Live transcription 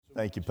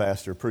Thank you,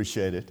 Pastor.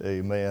 Appreciate it.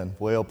 Amen.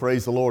 Well,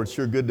 praise the Lord.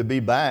 Sure good to be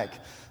back.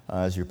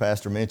 As your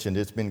pastor mentioned,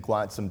 it's been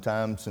quite some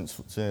time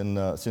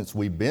since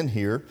we've been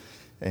here,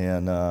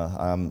 and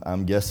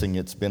I'm guessing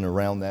it's been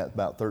around that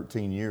about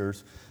 13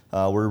 years.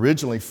 We're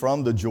originally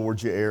from the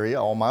Georgia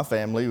area. All my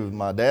family,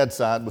 my dad's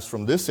side, was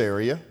from this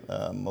area,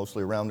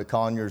 mostly around the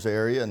Conyers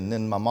area, and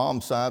then my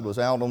mom's side was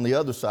out on the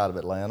other side of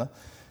Atlanta,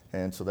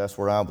 and so that's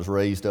where I was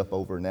raised, up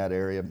over in that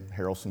area,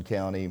 Haralson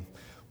County.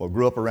 Well,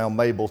 grew up around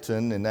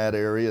Mableton in that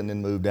area and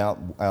then moved out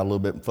a little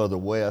bit further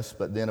west.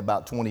 But then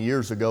about 20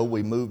 years ago,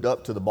 we moved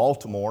up to the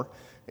Baltimore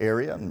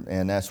area,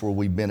 and that's where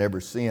we've been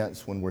ever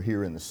since when we're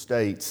here in the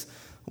States.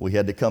 We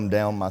had to come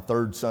down. My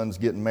third son's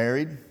getting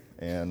married,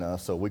 and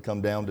so we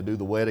come down to do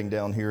the wedding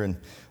down here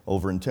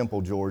over in Temple,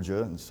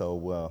 Georgia. And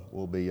so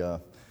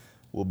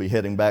we'll be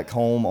heading back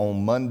home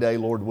on Monday,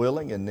 Lord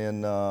willing, and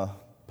then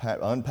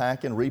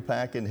unpacking,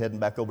 repacking, heading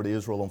back over to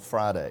Israel on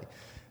Friday.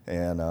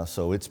 And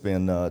so it's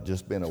been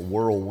just been a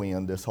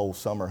whirlwind this whole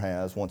summer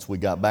has. Once we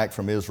got back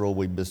from Israel,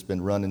 we've just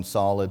been running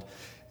solid.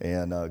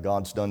 And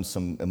God's done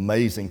some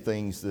amazing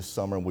things this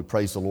summer, and we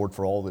praise the Lord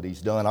for all that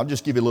He's done. I'll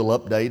just give you a little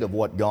update of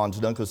what God's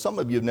done, because some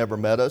of you have never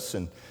met us,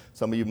 and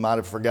some of you might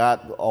have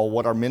forgot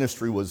what our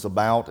ministry was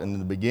about in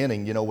the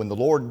beginning. You know, when the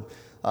Lord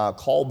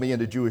called me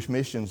into Jewish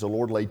missions, the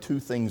Lord laid two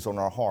things on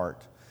our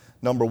heart.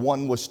 Number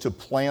one was to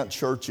plant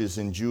churches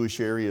in Jewish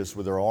areas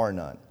where there are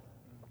none.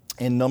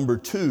 And number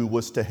two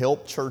was to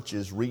help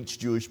churches reach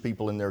Jewish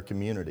people in their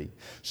community.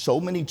 So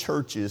many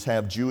churches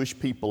have Jewish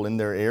people in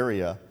their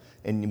area,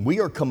 and we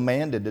are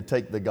commanded to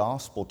take the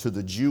gospel to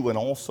the Jew and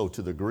also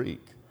to the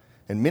Greek.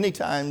 And many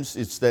times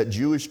it's that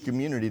Jewish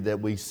community that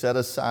we set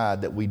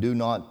aside, that we do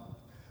not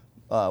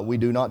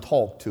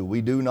talk to, we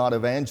do not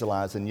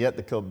evangelize, and yet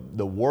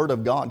the Word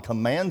of God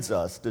commands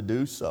us to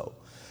do so.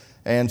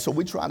 And so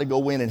we try to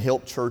go in and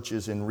help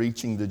churches in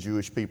reaching the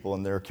Jewish people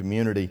in their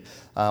community.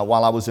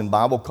 While I was in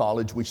Bible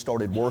college, we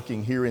started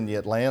working here in the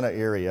Atlanta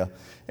area.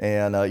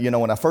 And,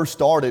 when I first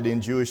started in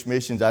Jewish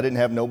missions, I didn't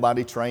have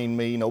nobody train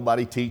me,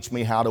 nobody teach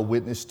me how to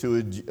witness to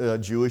a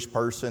Jewish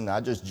person.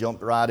 I just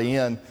jumped right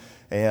in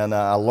and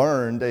I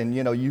learned. And,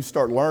 you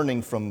start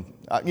learning from,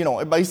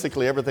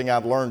 basically everything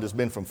I've learned has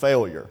been from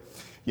failure.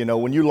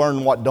 When you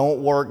learn what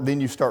don't work, then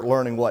you start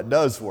learning what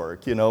does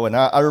work, And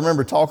I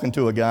remember talking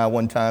to a guy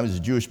one time, he's a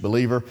Jewish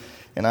believer,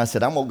 and I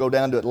said, I'm going to go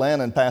down to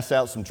Atlanta and pass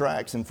out some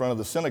tracts in front of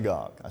the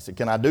synagogue. I said,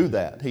 can I do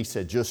that? He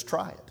said, just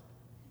try it.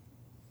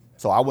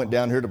 So I went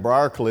down here to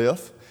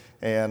Briarcliff,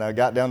 and I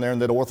got down there in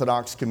that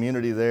Orthodox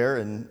community there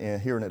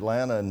and here in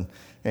Atlanta,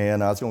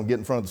 and I was going to get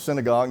in front of the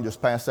synagogue and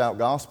just pass out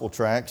gospel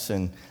tracts.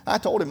 And I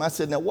told him, I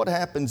said, now what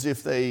happens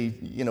if they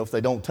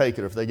don't take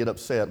it, or if they get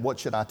upset? What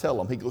should I tell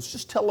them? He goes,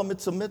 just tell them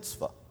it's a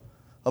mitzvah.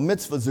 A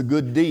mitzvah is a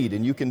good deed,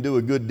 and you can do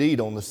a good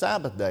deed on the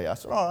Sabbath day. I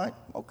said, all right,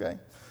 okay.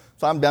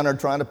 So I'm down there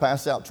trying to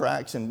pass out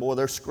tracts, and boy,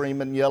 they're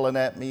screaming, yelling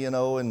at me,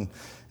 and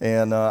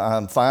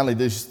finally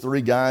these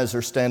three guys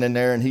are standing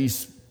there, and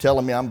he's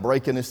telling me I'm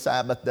breaking his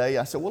Sabbath day.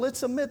 I said, well,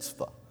 it's a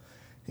mitzvah.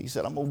 He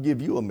said, I'm going to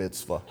give you a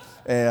mitzvah.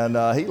 And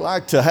he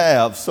liked to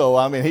have. So,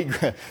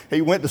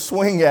 he went to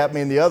swing at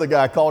me, and the other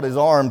guy caught his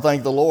arm,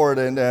 thank the Lord.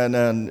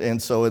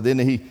 And so then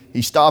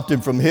he stopped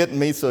him from hitting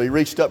me. So he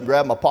reached up and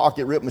grabbed my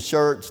pocket, ripped my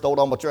shirt, stole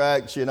all my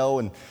tracts,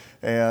 and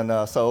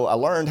so I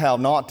learned how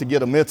not to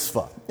get a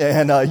mitzvah.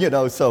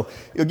 And, so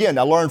again,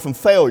 I learned from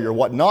failure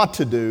what not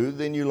to do,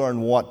 then you learn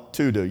what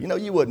to do.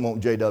 You wouldn't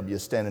want JW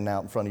standing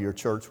out in front of your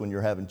church when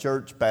you're having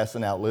church,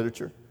 passing out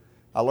literature.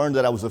 I learned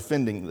that I was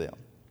offending them.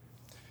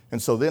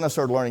 And so then I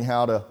started learning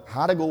how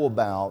to go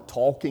about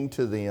talking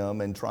to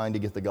them and trying to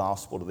get the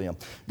gospel to them.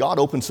 God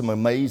opened some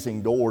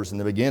amazing doors in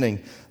the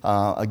beginning.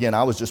 Again,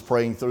 I was just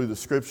praying through the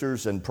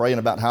scriptures and praying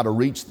about how to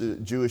reach the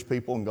Jewish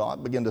people, and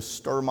God began to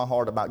stir my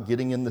heart about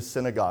getting in the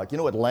synagogue.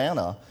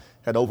 Atlanta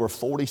had over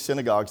 40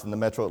 synagogues in the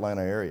metro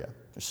Atlanta area.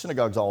 There's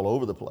synagogues all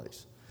over the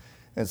place.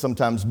 And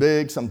sometimes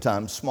big,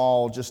 sometimes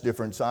small, just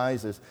different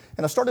sizes.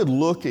 And I started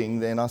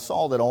looking, and I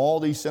saw that all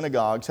these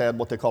synagogues had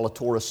what they call a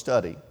Torah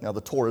study. Now,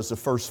 the Torah is the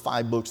first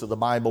 5 books of the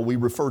Bible. We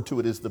refer to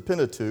it as the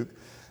Pentateuch.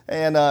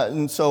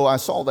 And so I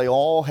saw they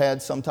all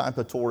had some type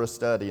of Torah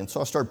study. And so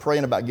I started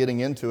praying about getting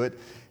into it.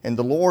 And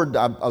the Lord,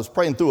 I was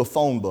praying through a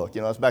phone book.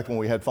 That's back when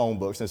we had phone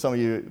books. And some of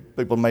you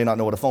people may not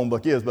know what a phone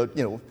book is, but,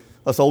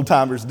 us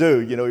old-timers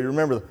do. You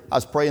remember, I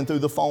was praying through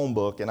the phone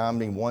book,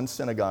 and one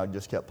synagogue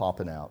just kept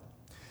popping out.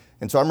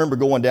 And so I remember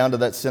going down to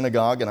that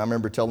synagogue, and I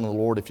remember telling the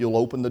Lord, if you'll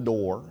open the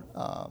door,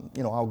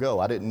 I'll go.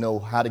 I didn't know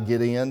how to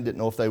get in, didn't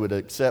know if they would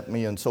accept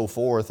me and so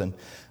forth. And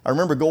I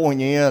remember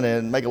going in,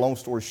 and make a long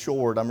story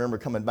short, I remember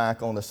coming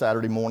back on a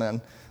Saturday morning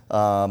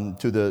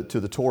to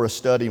the Torah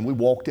study, and we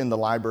walked in the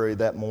library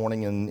that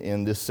morning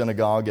in this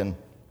synagogue,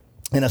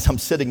 and as I'm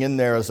sitting in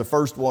there as the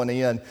first one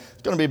in,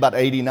 it's going to be about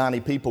 80, 90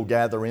 people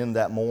gather in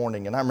that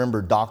morning. And I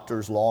remember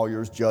doctors,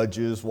 lawyers,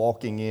 judges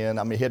walking in.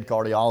 Head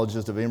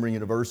cardiologist of Emory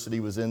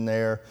University was in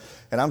there.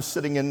 And I'm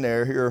sitting in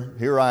there,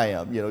 here I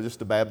am,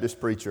 just a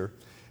Baptist preacher.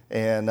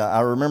 And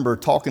I remember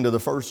talking to the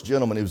first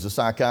gentleman, he was a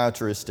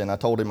psychiatrist, and I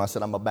told him, I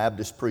said, I'm a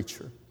Baptist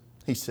preacher.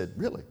 He said,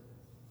 really?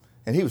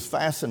 And he was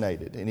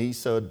fascinated. And he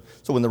said,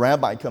 so when the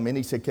rabbi come in,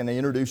 he said, can I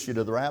introduce you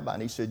to the rabbi?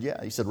 And he said,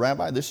 yeah. He said,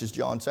 Rabbi, this is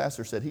John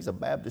Sasser. Said, he's a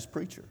Baptist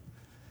preacher.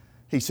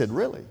 He said,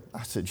 really?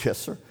 I said, yes,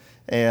 sir.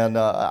 And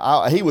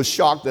he was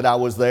shocked that I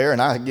was there.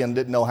 And I, again,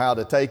 didn't know how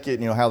to take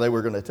it, how they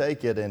were going to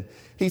take it. And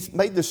he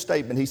made this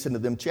statement. He said to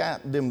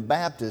them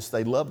Baptists,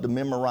 they love to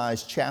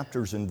memorize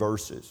chapters and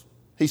verses.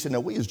 He said, no,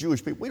 we as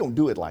Jewish people, we don't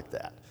do it like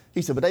that.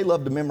 He said, but they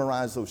love to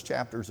memorize those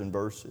chapters and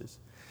verses.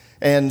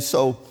 And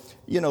so,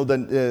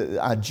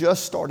 I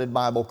just started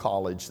Bible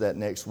college that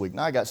next week.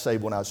 Now, I got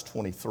saved when I was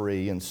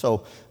 23, and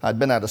so I'd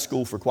been out of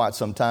school for quite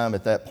some time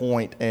at that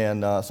point,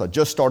 and so I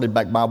just started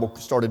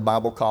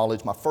Bible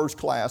college. My first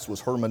class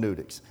was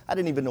hermeneutics. I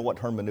didn't even know what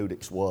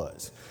hermeneutics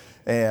was.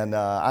 And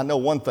I know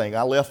one thing,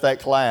 I left that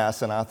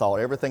class and I thought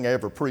everything I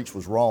ever preached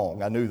was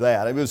wrong. I knew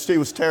that. It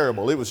was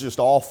terrible. It was just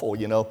awful,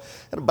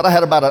 But I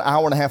had about an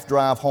hour and a half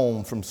drive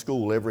home from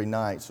school every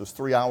night, so it was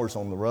 3 hours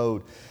on the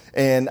road.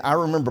 And I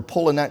remember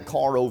pulling that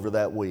car over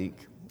that week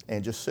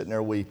and just sitting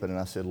there weeping, and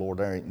I said, Lord,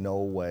 there ain't no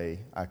way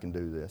I can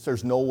do this.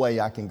 There's no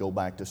way I can go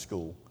back to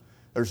school.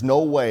 There's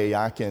no way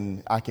I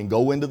can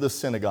go into the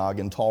synagogue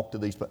and talk to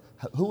these people.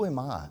 Who am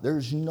I?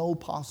 There's no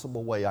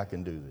possible way I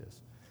can do this.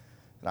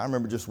 And I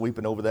remember just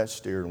weeping over that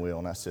steering wheel,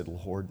 and I said,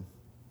 Lord,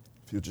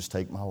 if you'll just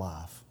take my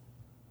life,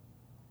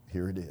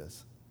 here it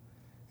is.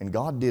 And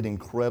God did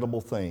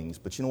incredible things,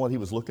 but you know what He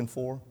was looking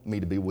for?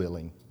 Me to be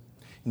willing.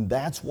 And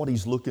that's what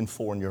He's looking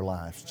for in your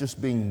life, just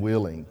being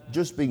willing,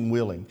 just being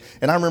willing.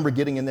 And I remember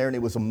getting in there, and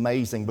it was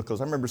amazing, because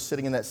I remember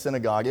sitting in that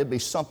synagogue. It'd be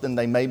something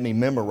they made me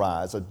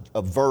memorize,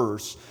 a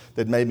verse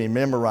that made me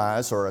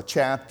memorize, or a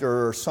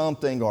chapter or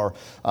something, or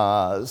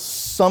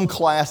some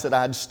class that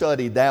I'd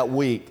studied that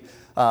week.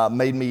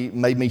 Made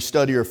me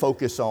study or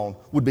focus on,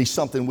 would be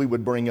something we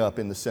would bring up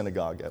in the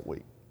synagogue that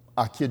week.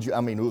 I kid you,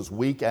 it was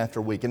week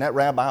after week. And that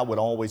rabbi would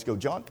always go,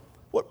 John,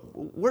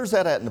 where's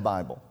that at in the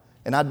Bible?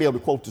 And I'd be able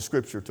to quote the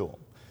scripture to him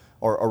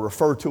or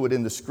refer to it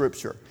in the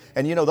scripture.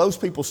 And those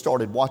people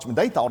started watching me.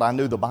 They thought I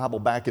knew the Bible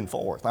back and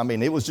forth.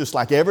 It was just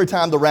like every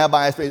time the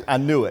rabbi asked me, I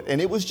knew it.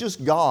 And it was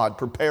just God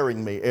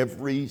preparing me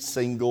every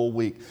single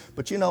week.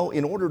 But in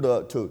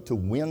order to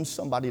win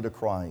somebody to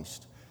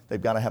Christ,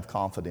 they've got to have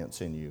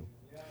confidence in you.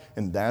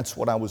 And that's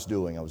what I was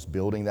doing. I was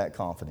building that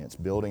confidence.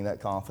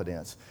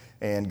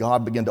 And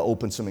God began to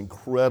open some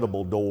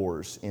incredible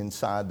doors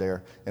inside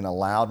there and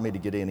allowed me to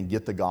get in and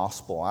get the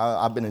gospel.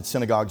 I've been in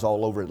synagogues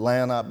all over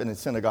Atlanta. I've been in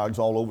synagogues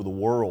all over the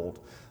world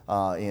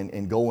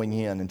and going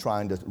in and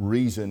trying to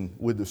reason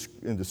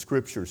in the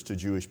scriptures to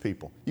Jewish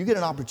people. You get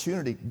an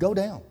opportunity, go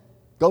down.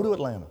 Go to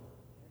Atlanta.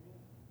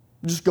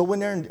 Just go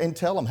in there and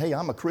tell them, hey,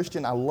 I'm a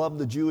Christian. I love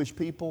the Jewish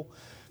people.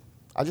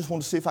 I just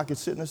want to see if I could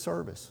sit in a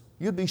service.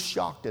 You'd be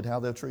shocked at how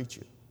they'll treat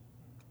you.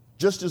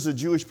 Just as a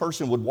Jewish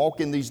person would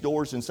walk in these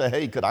doors and say,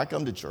 hey, could I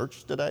come to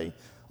church today?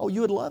 Oh,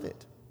 you would love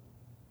it.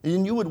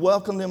 And you would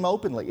welcome them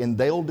openly, and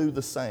they'll do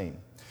the same.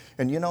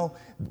 And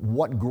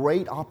what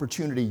great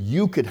opportunity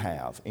you could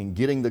have in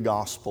getting the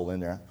gospel in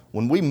there.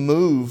 When we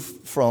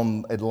moved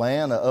from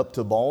Atlanta up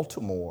to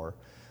Baltimore,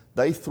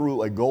 they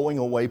threw a going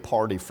away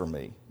party for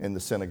me in the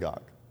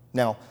synagogue.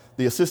 Now,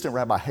 the assistant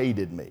rabbi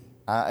hated me.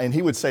 And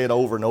he would say it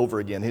over and over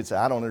again. He'd say,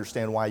 I don't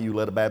understand why you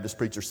let a Baptist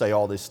preacher say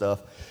all this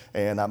stuff.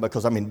 And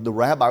because the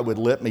rabbi would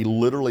let me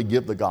literally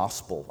give the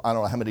gospel. I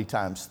don't know how many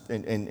times.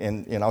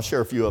 And I'll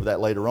share a few of that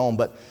later on.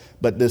 But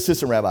the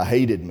assistant rabbi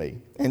hated me.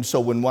 And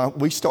so when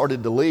we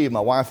started to leave, my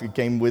wife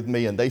came with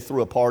me, and they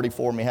threw a party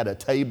for me. Had a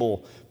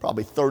table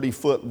probably 30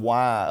 foot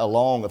wide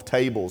long of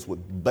tables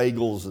with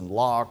bagels and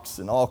lox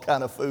and all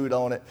kind of food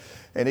on it.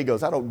 And he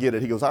goes, I don't get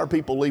it. He goes, our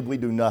people leave, we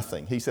do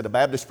nothing. He said, a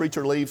Baptist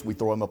preacher leaves, we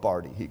throw him a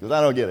party. He goes, I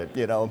don't get it,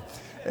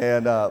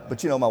 And,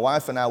 but my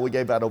wife and I, we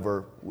gave out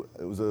over,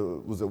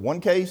 was it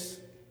one case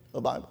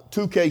of Bible?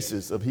 2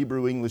 cases of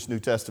Hebrew, English, New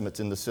Testaments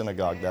in the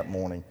synagogue that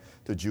morning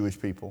to Jewish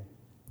people.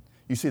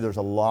 You see, there's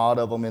a lot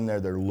of them in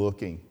there. They're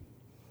looking.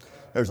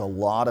 There's a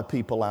lot of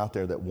people out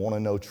there that want to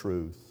know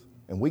truth.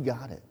 And we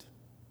got it.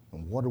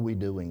 And what are we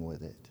doing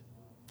with it?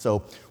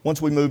 So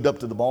once we moved up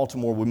to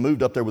Baltimore, we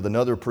moved up there with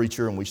another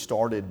preacher, and we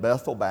started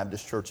Bethel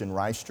Baptist Church in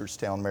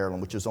Reisterstown,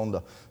 Maryland, which is on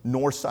the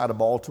north side of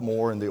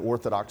Baltimore and the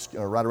Orthodox,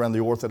 right around the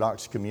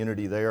Orthodox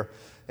community there.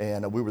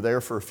 And we were there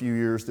for a few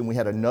years. Then we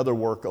had another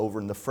work over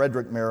in the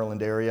Frederick,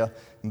 Maryland area.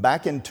 And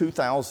back in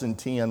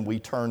 2010, we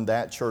turned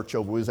that church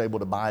over. We was able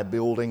to buy a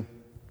building.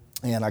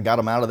 And I got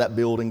them out of that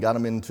building, got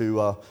them out of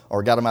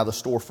the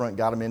storefront,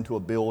 got them into a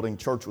building.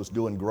 Church was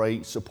doing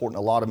great, supporting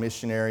a lot of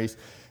missionaries.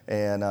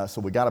 And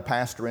so we got a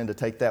pastor in to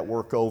take that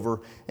work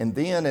over. And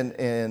then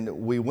and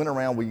we went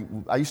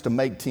around. I used to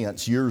make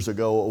tents years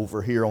ago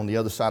over here on the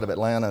other side of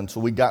Atlanta. And so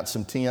we got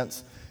some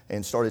tents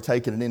and started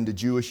taking it into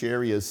Jewish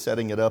areas,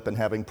 setting it up and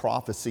having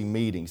prophecy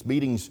meetings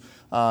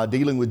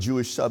dealing with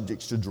Jewish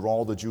subjects to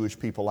draw the Jewish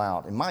people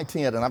out. In my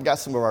tent, and I've got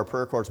some of our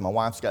prayer cards, my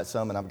wife's got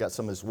some and I've got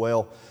some as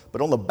well,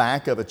 but on the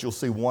back of it you'll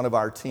see one of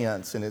our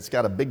tents, and it's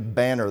got a big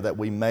banner that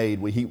we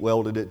made. We heat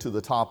welded it to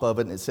the top of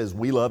it, and it says,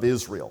 "We love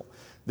Israel."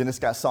 Then it's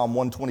got Psalm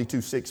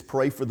 122:6,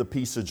 pray for the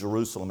peace of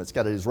Jerusalem. It's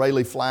got an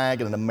Israeli flag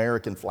and an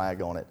American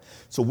flag on it.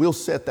 So we'll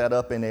set that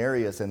up in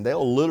areas, and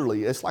they'll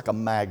literally, it's like a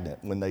magnet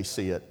when they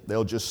see it.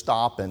 They'll just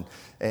stop and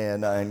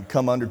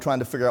come under trying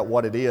to figure out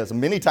what it is. And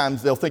many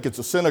times they'll think it's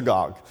a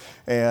synagogue.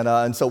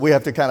 And so we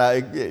have to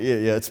kind of,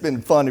 it's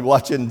been fun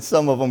watching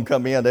some of them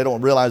come in. They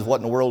don't realize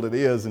what in the world it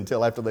is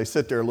until after they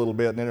sit there a little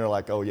bit, and then they're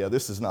like, oh yeah,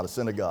 this is not a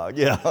synagogue.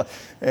 Yeah.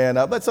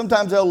 But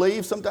sometimes they'll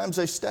leave, sometimes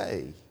they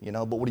stay.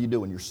 But what are you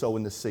doing? You're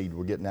sowing the seed.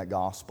 We're getting that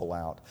gospel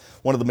out.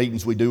 One of the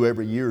meetings we do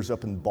every year is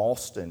up in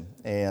Boston,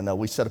 and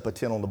we set up a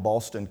tent on the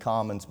Boston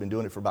Commons. Been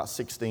doing it for about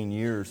 16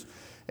 years.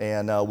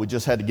 And we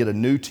just had to get a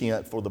new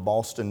tent for the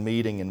Boston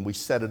meeting, and we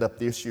set it up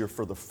this year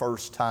for the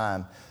first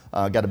time.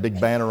 Got a big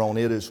banner on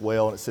it as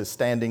well, and it says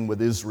Standing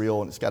with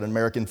Israel, and it's got an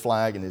American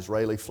flag and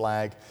Israeli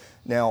flag.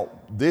 Now,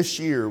 this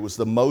year was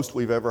the most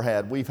we've ever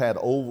had. We had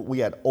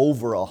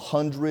over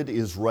 100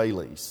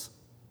 Israelis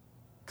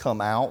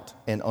come out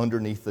and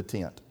underneath the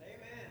tent.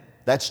 Amen.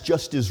 That's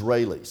just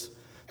Israelis.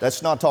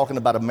 That's not talking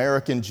about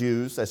American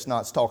Jews. That's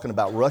not talking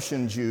about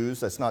Russian Jews.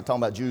 That's not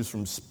talking about Jews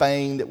from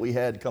Spain that we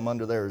had come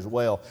under there as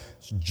well.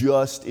 It's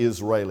just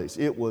Israelis.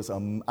 It was,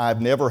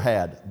 I've never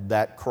had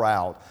that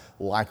crowd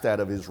like that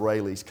of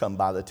Israelis come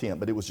by the tent,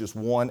 but it was just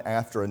one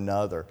after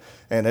another.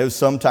 And it was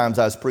sometimes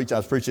I was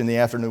preaching in the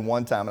afternoon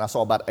one time, and I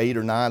saw about 8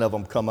 or 9 of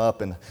them come up,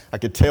 and I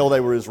could tell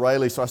they were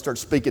Israeli, so I started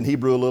speaking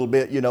Hebrew a little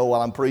bit,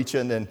 while I'm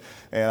preaching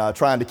and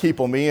trying to keep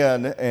them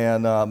in.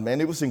 And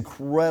it was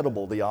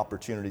incredible, the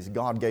opportunities.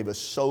 God gave us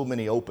so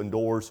many open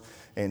doors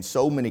and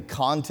so many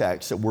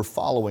contacts that we're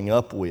following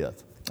up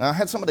with. I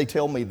had somebody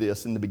tell me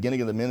this in the beginning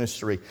of the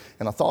ministry,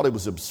 and I thought it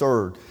was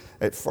absurd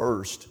at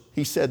first.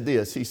 He said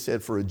this, he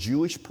said, for a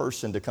Jewish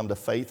person to come to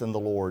faith in the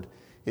Lord,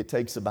 it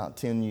takes about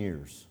 10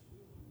 years.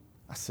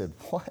 I said,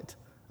 what?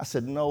 I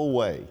said, no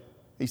way.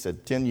 He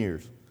said, 10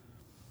 years.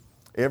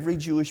 Every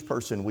Jewish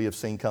person we have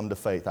seen come to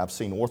faith, I've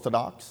seen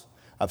Orthodox,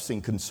 I've seen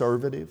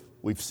conservative,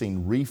 we've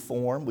seen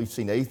Reform, we've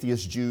seen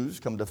atheist Jews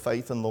come to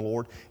faith in the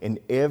Lord, and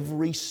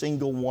every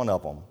single one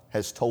of them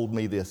has told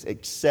me this,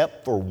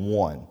 except for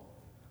one,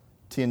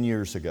 10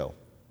 years ago,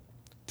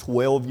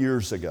 12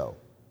 years ago.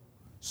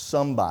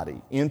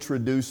 Somebody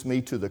introduced me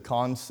to the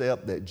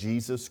concept that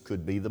Jesus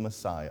could be the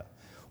Messiah.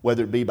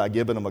 Whether it be by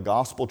giving them a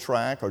gospel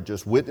tract or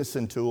just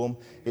witnessing to them,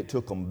 it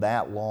took them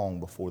that long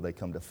before they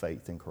come to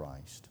faith in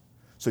Christ.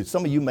 So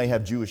some of you may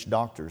have Jewish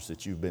doctors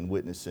that you've been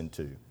witnessing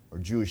to, or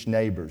Jewish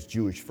neighbors,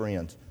 Jewish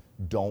friends.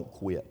 Don't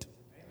quit.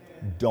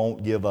 Amen.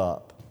 Don't give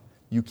up.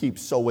 You keep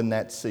sowing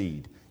that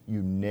seed.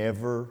 You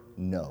never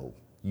know.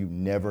 You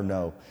never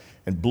know.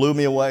 And blew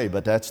me away,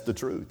 but that's the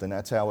truth, and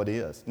that's how it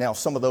is. Now,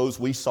 some of those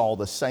we saw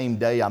the same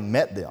day I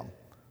met them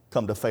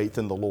come to faith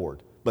in the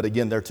Lord. But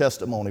again, their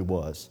testimony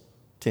was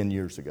 10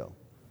 years ago,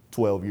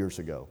 12 years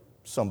ago.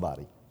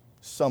 Somebody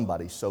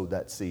sowed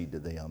that seed to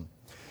them.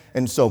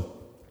 And so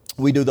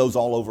we do those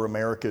all over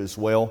America as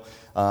well.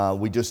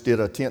 We just did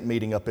a tent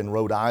meeting up in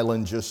Rhode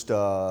Island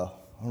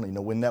I don't even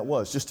know when that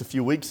was, just a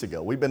few weeks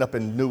ago. We've been up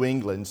in New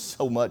England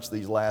so much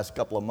these last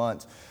couple of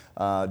months.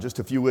 Just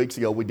a few weeks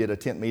ago, we did a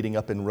tent meeting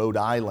up in Rhode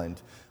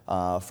Island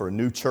for a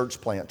new church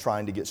plant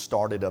trying to get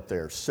started up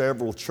there.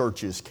 Several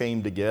churches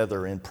came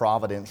together in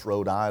Providence,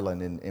 Rhode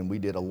Island, and we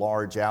did a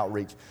large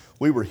outreach.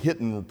 We were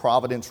hitting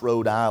Providence,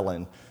 Rhode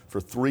Island for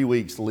 3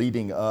 weeks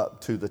leading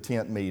up to the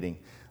tent meeting.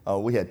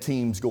 We had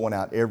teams going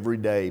out every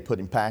day,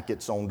 putting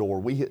packets on door.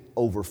 We hit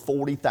over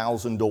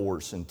 40,000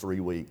 doors in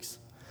 3 weeks.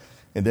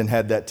 And then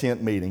had that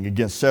tent meeting.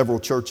 Again, several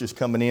churches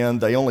coming in.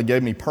 They only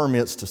gave me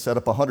permits to set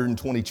up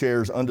 120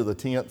 chairs under the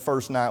tent.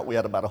 First night, we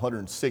had about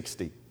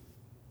 160.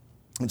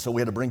 And so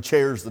we had to bring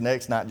chairs the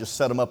next night and just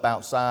set them up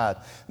outside.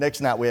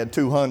 Next night, we had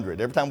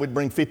 200. Every time we'd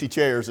bring 50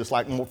 chairs, it's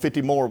like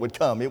 50 more would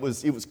come. It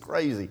was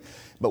crazy.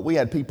 But we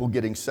had people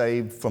getting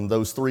saved from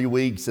those 3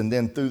 weeks, and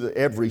then through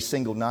every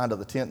single night of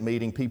the tent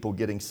meeting, people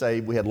getting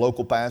saved. We had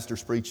local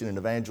pastors preaching and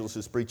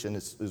evangelists preaching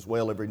as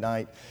well every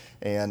night.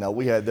 And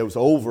there was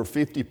over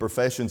 50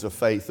 professions of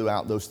faith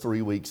throughout those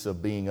 3 weeks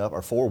of being up,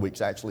 or 4 weeks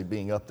actually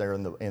being up there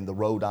in the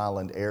Rhode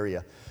Island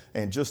area.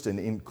 And just an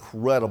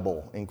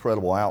incredible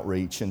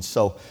outreach. And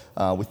so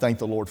we thank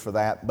the Lord for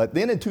that. But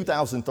then in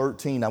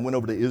 2013, I went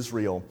over to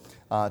Israel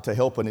to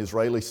help an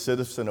Israeli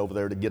citizen over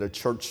there to get a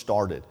church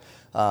started.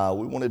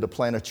 We wanted to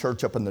plant a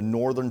church up in the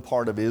northern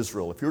part of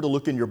Israel. If you were to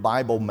look in your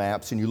Bible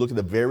maps and you look at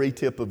the very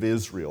tip of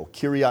Israel,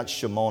 Kiryat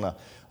Shemona,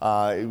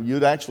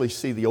 you'd actually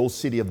see the old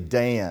city of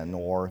Dan,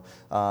 or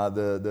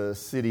the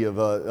city of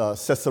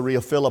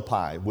Caesarea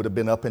Philippi would have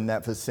been up in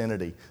that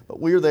vicinity.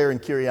 But we were there in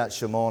Kiryat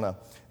Shemona,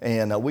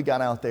 and we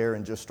got out there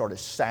and just started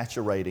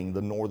saturating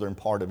the northern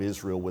part of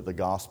Israel with the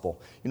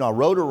gospel. I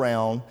rode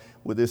around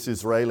with this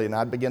Israeli, and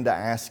I'd begin to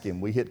ask him.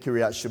 We hit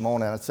Kiryat Shemona,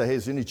 and I'd say, hey,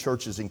 is there any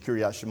churches in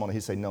Kiryat Shemona?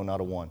 He'd say, no, not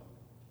a one.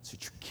 I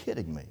said, you're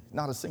kidding me.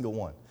 Not a single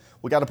one.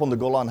 We got up on the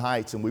Golan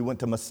Heights, and we went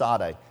to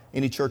Masada.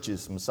 Any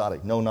churches in Masada?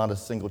 No, not a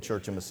single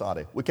church in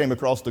Masada. We came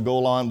across the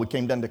Golan. We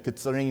came down to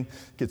Katsrin.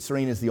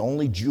 Katsrin is the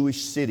only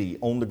Jewish city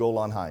on the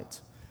Golan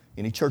Heights.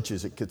 Any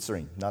churches at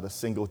Katsrin? Not a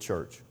single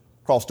church.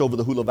 crossed over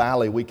the Hula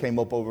Valley. We came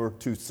up over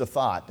to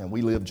Safat, and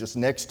we live just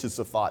next to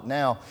Safat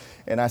now.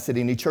 And I said,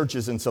 any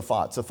churches in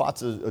Safat?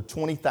 Safat's a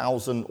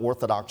 20,000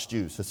 Orthodox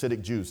Jews,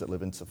 Hasidic Jews that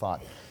live in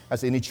Safat. I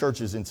said, any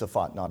churches in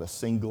Safat? Not a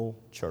single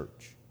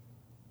church.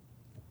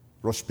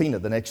 Rosh Pina,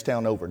 the next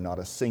town over, not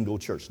a single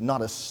church.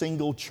 Not a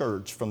single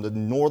church from the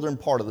northern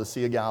part of the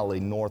Sea of Galilee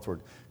northward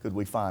could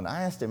we find.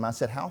 I asked him, I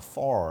said, how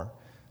far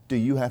do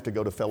you have to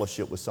go to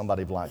fellowship with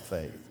somebody of like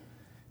faith?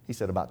 He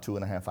said, about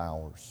 2.5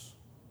 hours.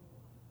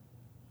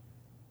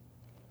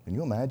 Can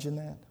you imagine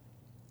that?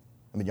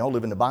 I mean, y'all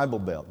live in the Bible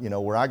Belt. You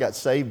know, where I got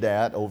saved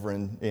at over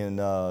in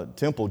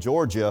Temple,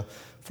 Georgia,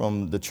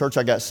 from the church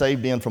I got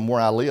saved in from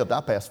where I lived,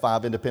 I passed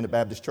 5 independent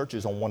Baptist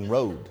churches on one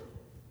road.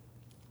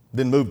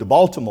 Then moved to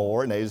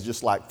Baltimore, and it was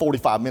just like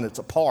 45 minutes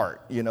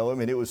apart. You know, I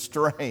mean, it was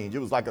strange. It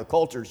was like a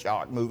culture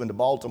shock moving to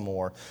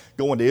Baltimore.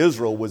 Going to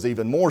Israel was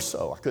even more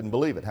so. I couldn't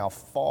believe it, how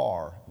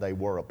far they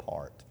were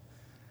apart.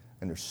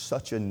 And there's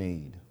such a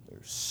need.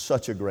 There's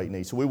such a great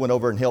need. So we went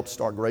over and helped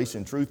start Grace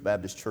and Truth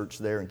Baptist Church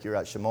there in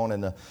Kiryat Shimon,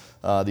 and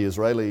the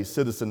Israeli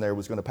citizen there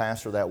was going to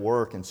pastor that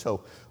work. And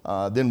so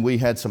then we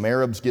had some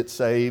Arabs get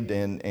saved,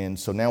 and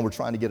so now we're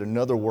trying to get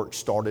another work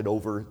started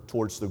over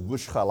towards the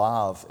Gush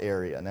Khalav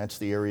area, and that's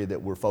the area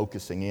that we're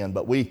focusing in.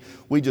 But we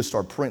just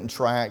start printing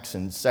tracts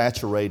and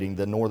saturating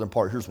the northern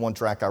part. Here's one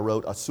tract I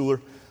wrote, Asur.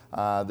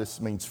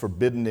 This means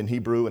forbidden in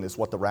Hebrew, and it's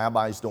what the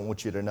rabbis don't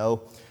want you to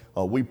know.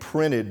 We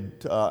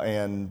printed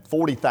and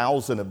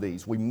 40,000 of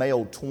these. We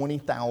mailed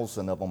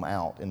 20,000 of them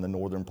out in the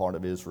northern part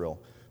of Israel.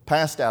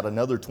 Passed out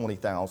another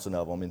 20,000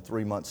 of them in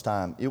 3 months'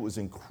 time. It was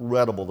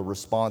incredible, the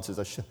responses.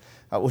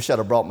 I wish I'd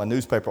have brought my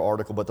newspaper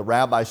article, but the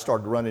rabbis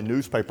started running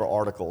newspaper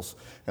articles.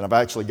 And I've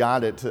actually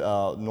got it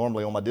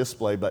normally on my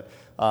display, but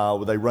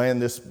they ran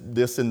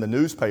this in the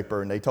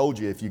newspaper, and they told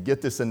you, if you get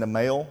this in the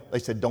mail, they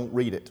said, don't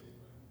read it.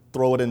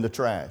 Throw it in the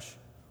trash.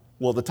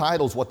 Well, the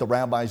title's what the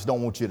rabbis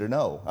don't want you to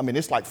know. I mean,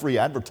 it's like free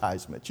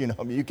advertisement, you know.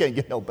 I mean, you can't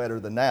get no better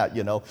than that,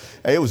 you know.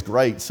 It was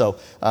great. So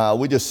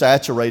we just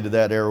saturated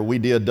that area. We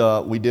did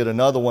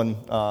another one.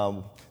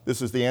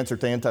 This is the answer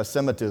to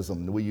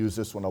anti-Semitism. We use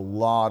this one a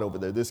lot over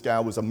there. This guy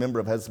was a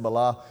member of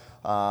Hezbollah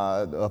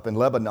up in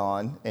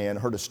Lebanon and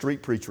heard a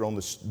street preacher on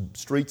the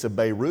streets of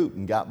Beirut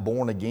and got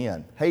born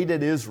again.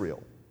 Hated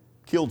Israel.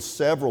 Killed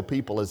several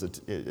people as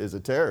a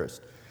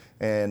terrorist.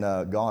 And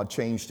God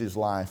changed his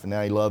life, and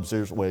now he loves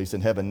Israel. Well, he's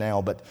in heaven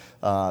now, but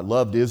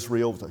loved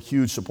Israel, was a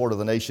huge supporter of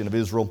the nation of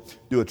Israel.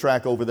 Do a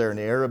track over there in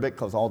the Arabic,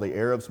 because all the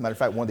Arabs, matter of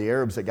fact, one of the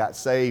Arabs that got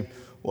saved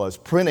was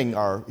printing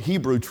our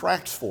Hebrew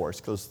tracts for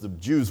us, because the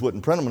Jews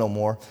wouldn't print them no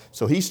more.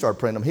 So he started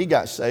printing them. He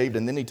got saved,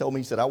 and then he told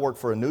me, he said, I work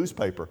for a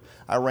newspaper.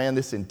 I ran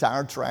this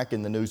entire tract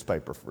in the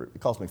newspaper.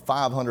 It cost me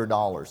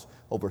 $500.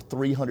 Over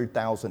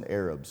 300,000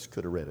 Arabs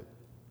could have read it.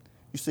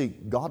 You see,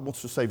 God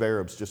wants to save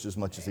Arabs just as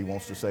much as he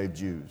wants to save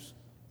Jews.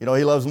 You know,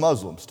 he loves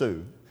Muslims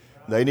too.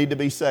 They need to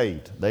be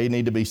saved. They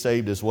need to be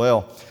saved as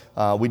well.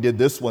 We did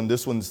this one.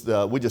 This one's,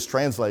 we just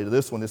translated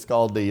this one. It's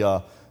called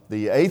the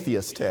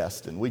atheist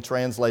test. And we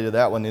translated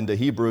that one into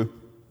Hebrew.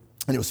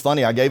 And it was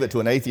funny. I gave it to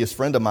an atheist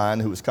friend of mine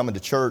who was coming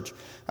to church.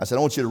 I said, I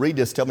want you to read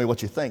this. Tell me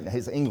what you think. Now,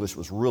 his English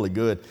was really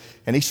good.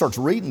 And he starts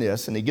reading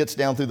this, and he gets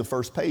down through the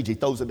first page. He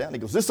throws it down. He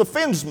goes, this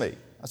offends me.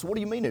 I said, what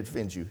do you mean it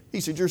offends you? He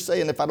said, you're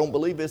saying if I don't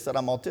believe this that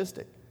I'm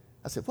autistic.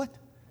 I said, what?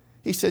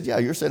 He said, yeah,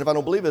 you're saying if I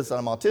don't believe this, that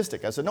I'm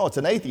autistic. I said, no, it's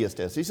an atheist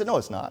test. He said, no,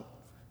 it's not.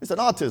 It's an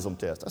autism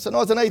test. I said,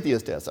 no, it's an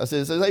atheist test. I said,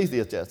 it says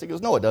atheist test. He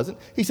goes, no, it doesn't.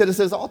 He said, it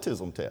says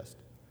autism test.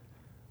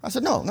 I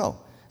said, no,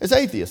 it's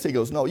atheist. He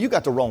goes, no, you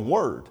got the wrong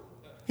word.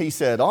 He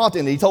said,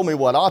 and he told me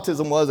what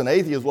autism was and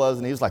atheist was,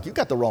 and he was like, you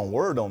got the wrong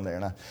word on there.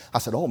 And I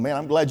said, oh, man,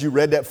 I'm glad you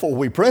read that before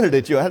we printed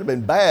it. It would have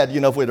been bad,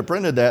 if we'd have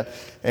printed that.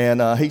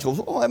 And he goes,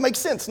 oh, that makes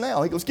sense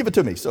now. He goes, give it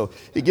to me. So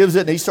he gives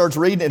it, and he starts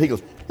reading it. He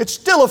goes, it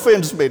still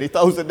offends me. And he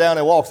throws it down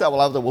and walks out. Well,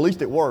 I was like, well, at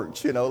least it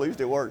works, at least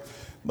it worked.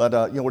 But,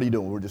 what are you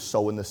doing? We're just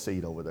sowing the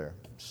seed over there,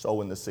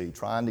 sowing the seed,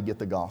 trying to get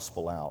the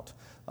gospel out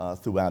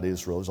throughout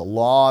Israel. There's a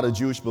lot of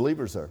Jewish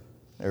believers there.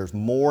 There's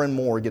more and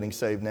more getting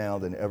saved now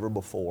than ever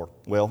before.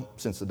 Well,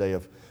 since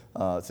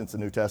the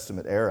New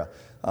Testament era.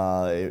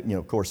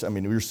 Of course, I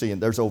mean, we're seeing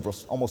there's over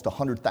almost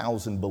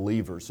 100,000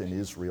 believers in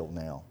Israel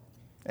now.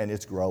 And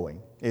it's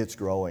growing. It's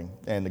growing.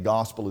 And the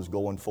gospel is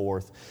going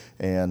forth.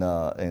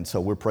 And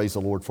so we're praise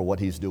the Lord for what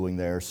he's doing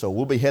there. So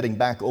we'll be heading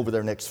back over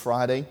there next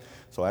Friday.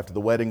 So after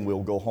the wedding,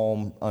 we'll go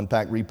home,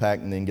 unpack, repack,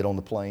 and then get on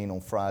the plane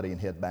on Friday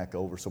and head back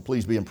over. So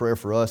please be in prayer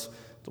for us.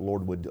 The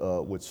Lord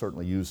would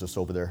certainly use us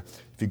over there.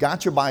 If you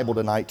got your Bible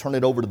tonight, turn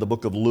it over to the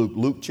book of Luke,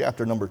 Luke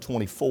chapter number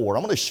 24.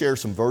 I'm going to share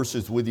some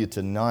verses with you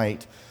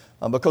tonight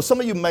because some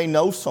of you may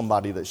know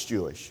somebody that's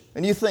Jewish.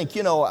 And you think,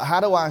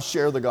 how do I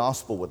share the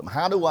gospel with them?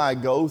 How do I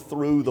go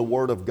through the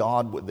Word of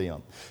God with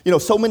them?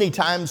 So many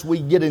times we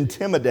get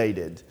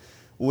intimidated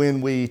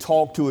when we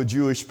talk to a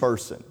Jewish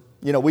person.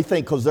 We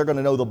think because they're going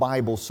to know the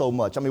Bible so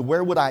much. I mean,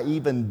 where would I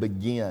even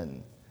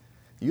begin?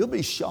 You'll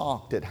be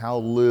shocked at how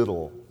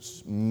little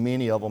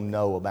many of them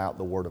know about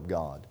the Word of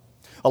God.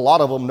 A lot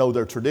of them know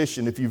their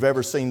tradition. If you've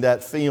ever seen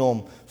that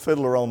film,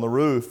 Fiddler on the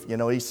Roof,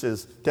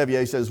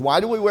 Tevier says, why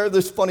do we wear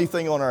this funny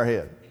thing on our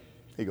head?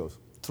 He goes,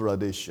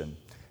 tradition.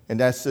 And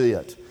that's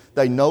it.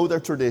 They know their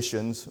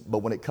traditions, but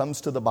when it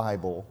comes to the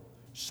Bible,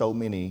 so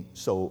many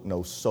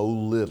know so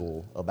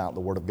little about the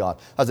Word of God.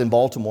 I was in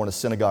Baltimore in a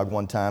synagogue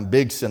one time,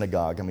 big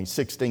synagogue.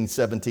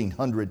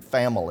 1,700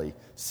 family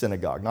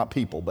synagogue. Not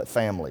people, but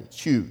family.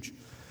 It's huge.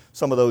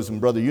 Some of those, and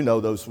brother, you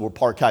know those were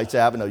Park Heights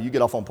Avenue. You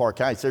get off on Park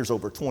Heights, there's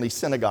over 20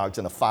 synagogues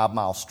in a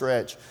 5-mile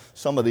stretch.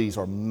 Some of these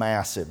are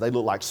massive. They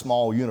look like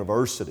small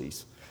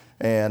universities.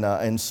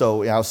 And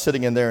so I was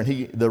sitting in there,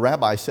 and the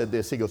rabbi said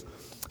this.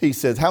 He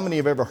says, how many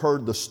have ever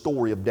heard the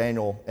story of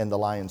Daniel and the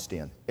lion's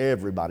den?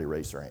 Everybody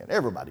raised their hand.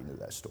 Everybody knew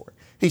that story.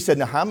 He said,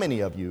 now how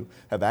many of you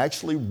have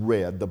actually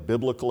read the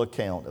biblical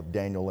account of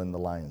Daniel and the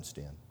lion's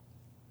den?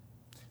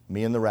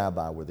 Me and the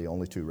rabbi were the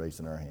only two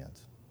raising our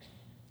hands.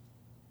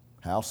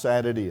 How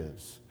sad it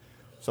is.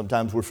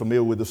 Sometimes we're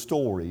familiar with the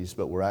stories,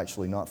 but we're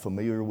actually not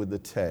familiar with the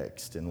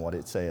text and what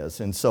it says.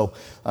 And so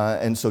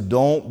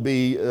don't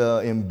be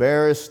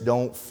embarrassed.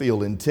 Don't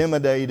feel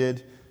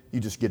intimidated. You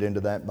just get into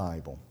that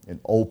Bible and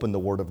open the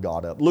Word of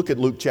God up. Look at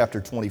Luke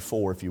chapter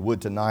 24, if you would,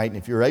 tonight. And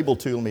if you're able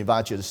to, let me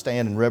invite you to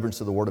stand in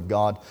reverence of the Word of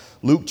God.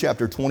 Luke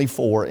chapter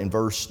 24 and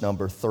verse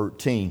number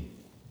 13.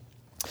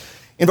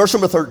 In verse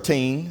number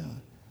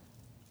 13,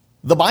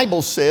 the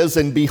Bible says,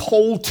 and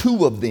behold,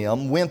 2 of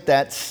them went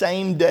that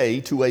same day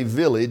to a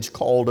village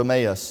called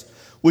Emmaus,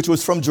 which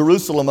was from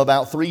Jerusalem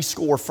about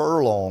 80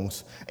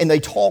 furlongs. And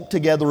they talked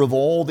together of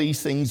all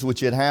these things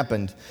which had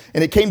happened.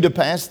 And it came to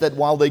pass that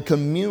while they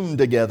communed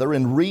together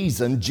and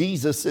reasoned,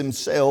 Jesus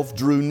himself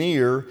drew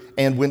near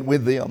and went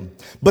with them.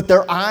 But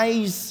their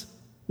eyes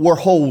were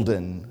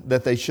holden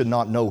that they should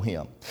not know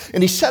him.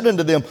 And he said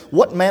unto them,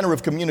 what manner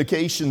of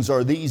communications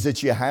are these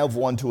that ye have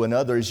one to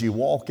another as ye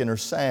walk and are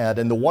sad?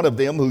 And the one of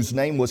them, whose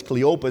name was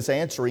Cleopas,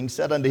 answering,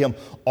 said unto him,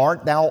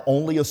 art thou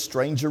only a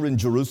stranger in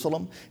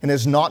Jerusalem, and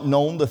hast not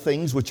known the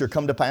things which are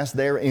come to pass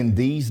there in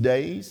these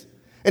days?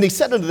 And he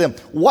said unto them,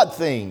 what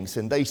things?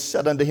 And they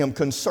said unto him,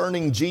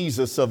 concerning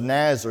Jesus of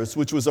Nazareth,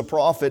 which was a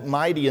prophet,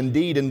 mighty in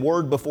deed and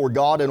word before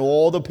God and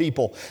all the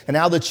people, and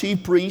how the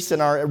chief priests and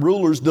our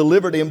rulers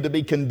delivered him to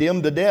be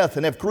condemned to death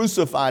and have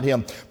crucified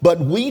him. But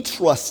we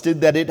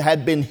trusted that it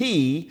had been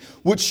he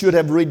which should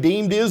have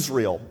redeemed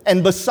Israel.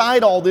 And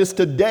beside all this,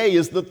 today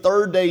is the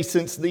 3rd day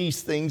since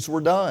these things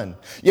were done.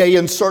 Yea,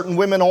 and certain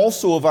women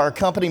also of our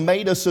company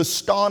made us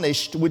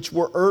astonished, which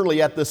were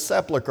early at the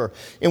sepulchre.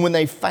 And when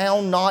they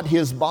found not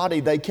his body,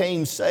 they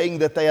came saying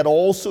that they had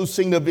also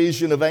seen a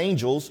vision of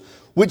angels,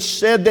 which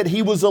said that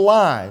he was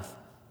alive.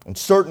 And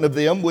certain of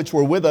them which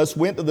were with us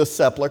went to the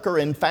sepulchre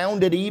and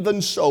found it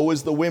even so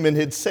as the women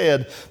had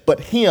said, but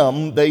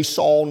him they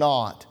saw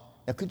not.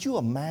 Now, could you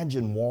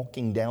imagine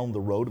walking down the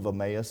road of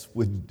Emmaus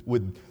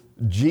with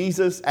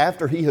Jesus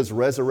after he has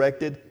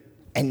resurrected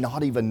and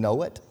not even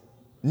know it?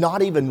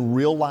 Not even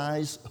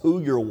realize who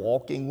you're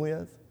walking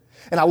with?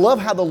 And I love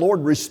how the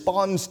Lord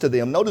responds to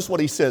them. Notice what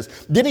he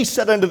says. Then he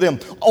said unto them,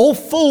 O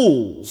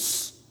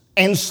fools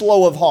and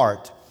slow of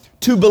heart,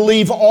 to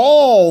believe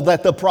all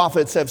that the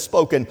prophets have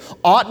spoken.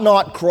 Ought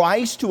not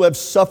Christ to have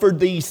suffered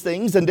these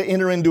things and to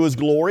enter into his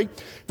glory?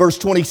 Verse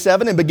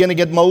 27, and beginning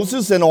at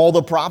Moses and all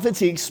the prophets,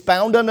 he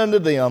expounded unto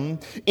them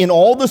in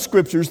all the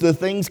scriptures the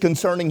things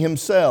concerning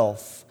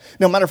himself.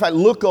 Now, matter of fact,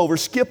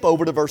 skip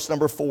over to verse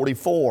number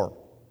 44.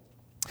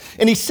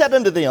 And he said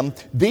unto them,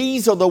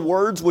 these are the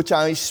words which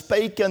I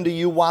spake unto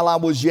you while I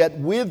was yet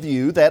with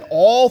you, that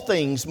all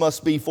things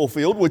must be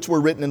fulfilled, which were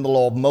written in the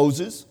law of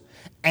Moses,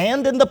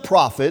 and in the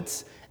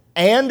prophets,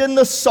 and in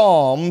the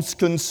Psalms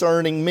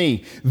concerning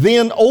me.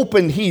 Then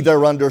opened he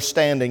their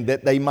understanding,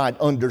 that they might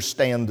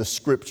understand the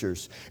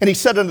Scriptures. And he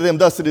said unto them,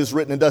 thus it is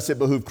written, and thus it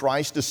behooved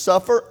Christ to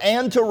suffer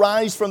and to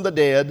rise from the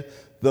dead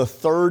the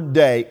 3rd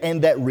day,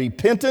 and that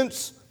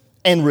repentance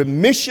and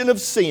remission of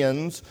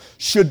sins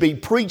should be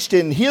preached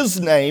in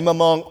his name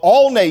among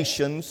all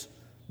nations,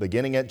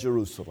 beginning at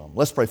Jerusalem.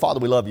 Let's pray.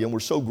 Father, we love you, and we're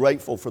so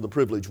grateful for the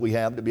privilege we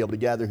have to be able to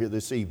gather here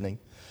this evening.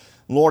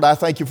 Lord, I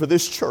thank you for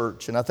this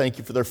church, and I thank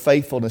you for their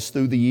faithfulness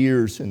through the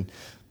years and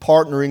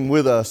partnering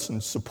with us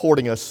and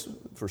supporting us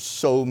for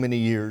so many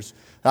years.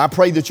 And I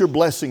pray that your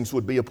blessings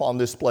would be upon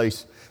this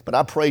place, but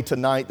I pray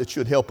tonight that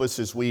you'd help us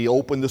as we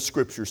open the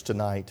Scriptures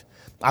tonight.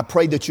 I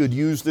pray that you'd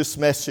use this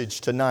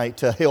message tonight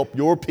to help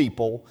your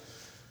people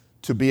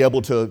to be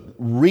able to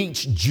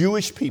reach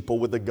Jewish people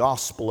with the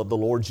gospel of the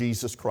Lord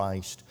Jesus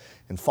Christ.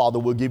 And Father,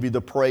 we'll give you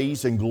the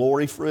praise and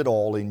glory for it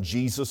all in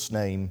Jesus'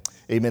 name.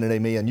 Amen and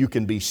amen. You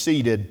can be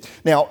seated.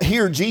 Now,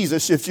 here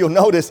Jesus, if you'll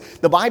notice,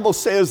 the Bible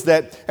says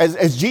that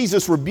as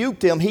Jesus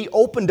rebuked them, he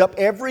opened up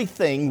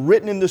everything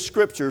written in the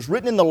Scriptures,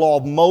 written in the law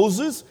of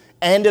Moses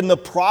and in the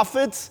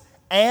prophets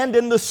and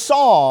in the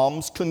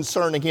Psalms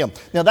concerning him.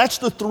 Now, that's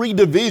the 3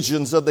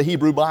 divisions of the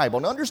Hebrew Bible.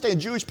 Now, understand,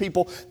 Jewish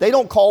people, they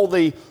don't call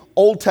the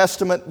Old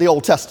Testament the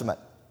Old Testament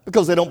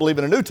because they don't believe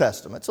in a New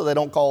Testament, so they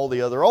don't call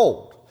the other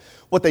old.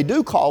 What they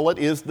do call it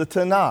is the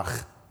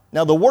Tanakh.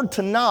 Now, the word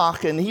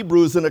Tanakh in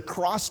Hebrew is an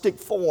acrostic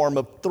form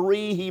of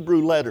 3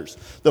 Hebrew letters.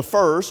 The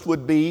first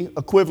would be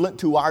equivalent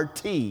to our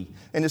T,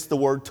 and it's the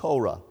word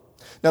Torah.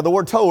 Now, the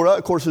word Torah,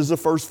 of course, is the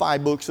first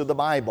 5 books of the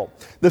Bible.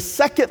 The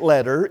second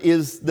letter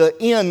is the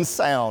N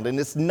sound, and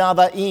it's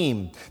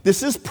Navaim.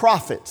 This is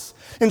prophets.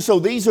 And so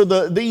these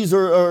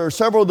are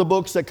several of the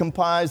books that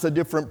comprise the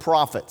different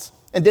prophets.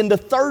 And then the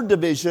third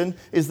division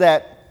is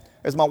that,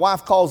 as my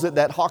wife calls it,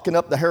 that hawking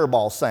up the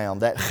hairball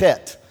sound, that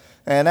chet.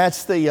 And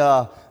that's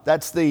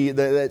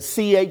that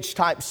CH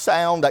type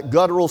sound, that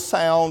guttural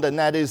sound, and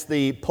that is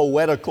the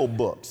poetical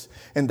books.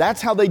 And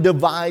that's how they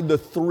divide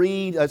that's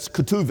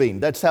Ketuvim.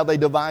 That's how they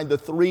divide the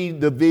 3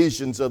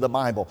 divisions of the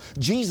Bible.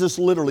 Jesus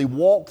literally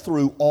walked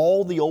through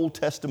all the Old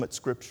Testament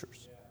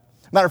scriptures.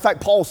 Matter of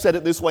fact, Paul said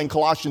it this way in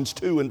Colossians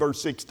 2 and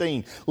verse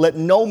 16. Let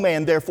no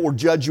man therefore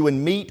judge you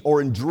in meat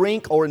or in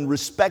drink or in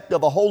respect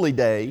of a holy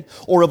day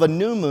or of a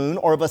new moon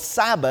or of a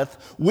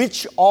Sabbath,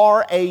 which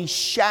are a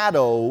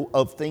shadow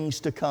of things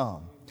to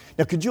come.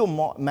 Now, could you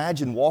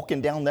imagine walking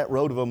down that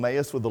road of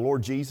Emmaus with the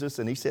Lord Jesus,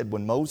 and he said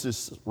when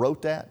Moses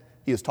wrote that,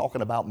 he is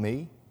talking about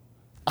me?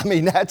 I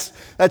mean, that's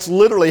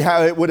literally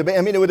how it would have been.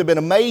 I mean, it would have been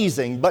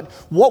amazing. But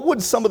what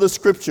would some of the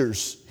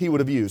scriptures he would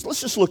have used?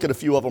 Let's just look at a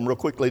few of them real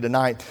quickly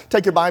tonight.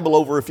 Take your Bible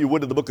over, if you would,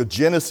 to the book of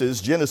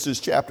Genesis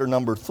chapter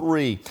number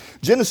 3.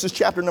 Genesis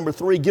chapter number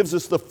 3 gives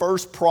us the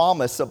first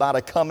promise about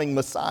a coming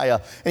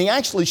Messiah. And he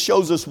actually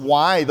shows us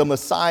why the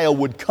Messiah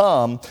would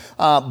come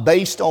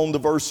based on the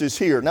verses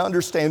here. Now,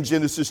 understand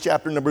Genesis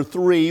chapter number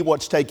 3,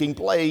 what's taking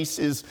place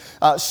is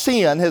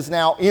sin has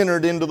now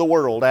entered into the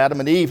world. Adam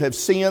and Eve have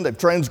sinned, they've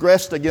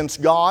transgressed against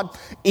God.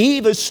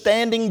 Eve is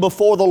standing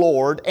before the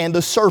Lord, and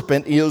the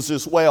serpent is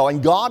as well.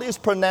 And God is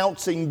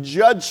pronouncing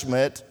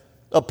judgment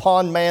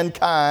upon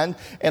mankind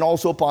and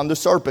also upon the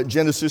serpent.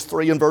 Genesis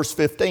 3 and verse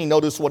 15,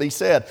 notice what he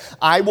said.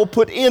 I will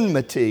put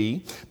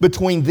enmity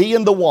between thee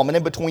and the woman,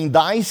 and between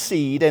thy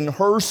seed and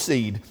her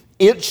seed.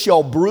 It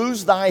shall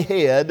bruise thy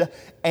head,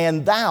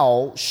 and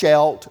thou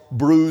shalt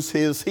bruise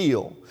his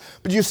heel.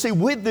 But you see,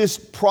 with this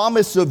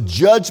promise of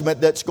judgment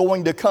that's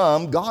going to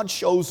come, God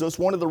shows us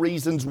one of the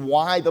reasons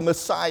why the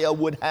Messiah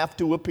would have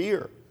to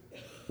appear.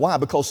 Why?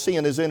 Because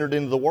sin has entered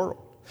into the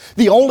world.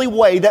 The only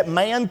way that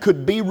man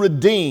could be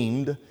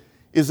redeemed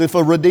is if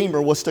a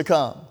Redeemer was to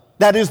come.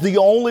 That is the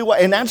only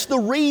way. And that's the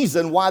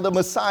reason why the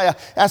Messiah,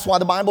 that's why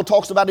the Bible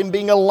talks about him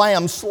being a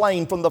lamb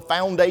slain from the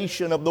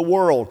foundation of the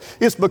world.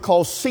 It's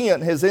because sin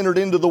has entered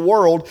into the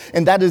world,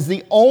 and that is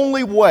the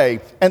only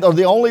way, or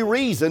the only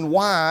reason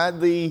why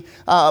the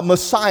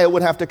Messiah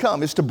would have to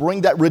come, is to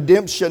bring that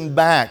redemption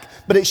back.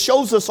 But it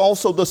shows us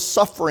also the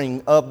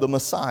suffering of the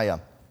Messiah.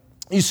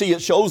 You see,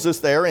 it shows us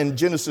there in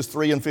Genesis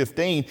 3 and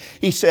 15.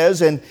 He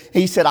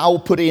said, I will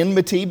put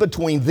enmity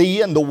between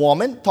thee and the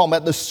woman, talking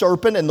about the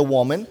serpent and the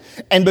woman,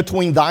 and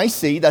between thy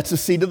seed, that's the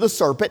seed of the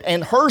serpent,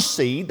 and her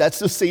seed, that's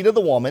the seed of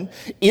the woman.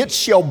 It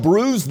shall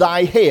bruise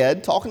thy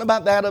head, talking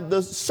about that of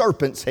the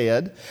serpent's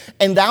head,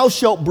 and thou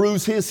shalt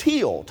bruise his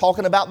heel,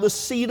 talking about the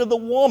seed of the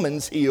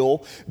woman's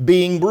heel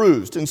being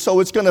bruised. And so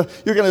you're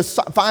going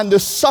to find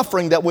this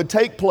suffering that would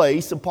take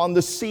place upon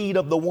the seed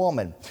of the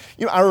woman.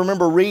 You know, I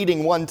remember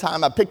reading one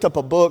time, I picked up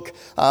a book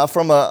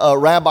from a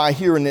rabbi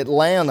here in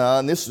Atlanta,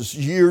 and this is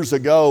years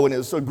ago, and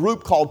it's a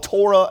group called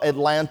Torah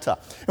Atlanta.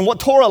 And what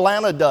Torah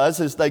Atlanta does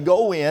is they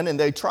go in and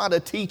they try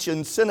to teach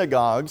in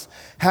synagogues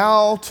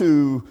how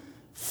to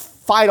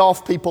fight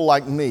off people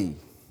like me,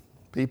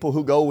 people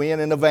who go in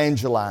and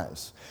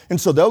evangelize. And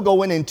so they'll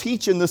go in and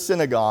teach in the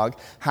synagogue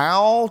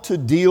how to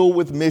deal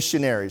with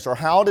missionaries, or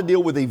how to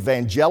deal with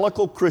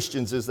evangelical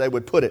Christians, as they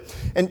would put it.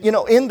 And, you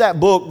know, in that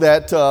book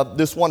that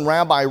this one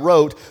rabbi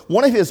wrote,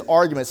 one of his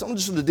arguments, I'm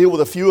just going to deal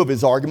with a few of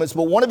his arguments,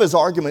 but one of his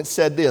arguments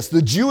said this: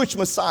 the Jewish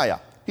Messiah.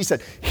 He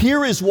said,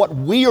 here is what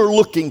we are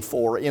looking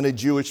for in a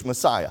Jewish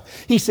Messiah.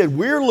 He said,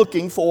 we're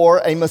looking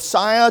for a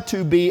Messiah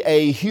to be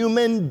a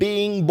human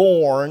being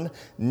born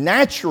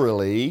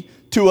naturally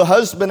to a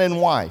husband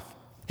and wife.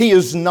 He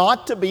is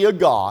not to be a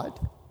god,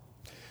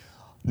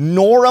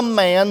 nor a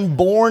man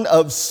born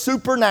of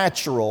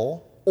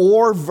supernatural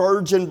or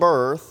virgin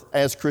birth,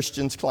 as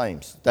Christians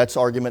claims. That's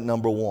argument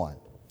number one.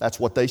 That's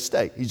what they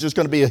state. He's just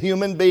going to be a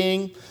human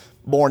being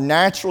born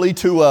naturally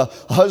to a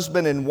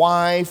husband and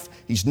wife.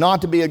 He's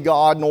not to be a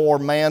god nor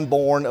man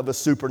born of a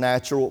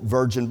supernatural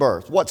virgin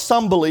birth. What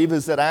some believe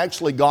is that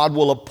actually God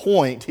will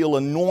he'll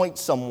anoint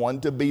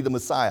someone to be the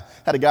Messiah.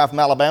 Had a guy from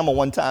Alabama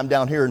one time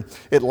down here in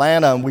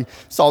Atlanta, and we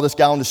saw this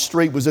guy on the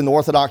street, was in the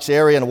Orthodox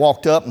area, and I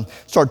walked up and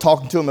started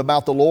talking to him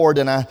about the Lord,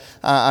 and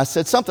I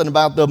said something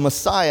about the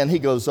Messiah, and he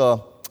goes,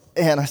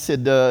 and I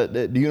said,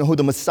 do you know who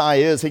the Messiah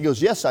is? He goes,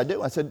 yes, I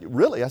do. I said,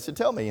 really? I said,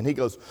 tell me. And he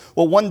goes,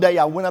 well, one day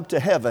I went up to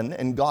heaven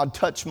and God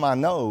touched my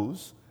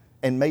nose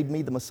and made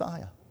me the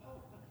Messiah.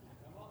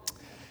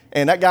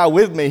 And that guy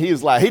with me, he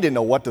was like, he didn't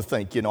know what to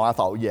think. You know, I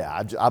thought,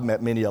 yeah, I've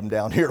met many of them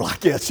down here like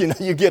this. You know,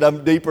 you get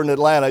them deeper in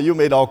Atlanta, you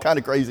meet all kind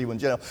of crazy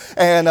ones, you know.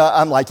 And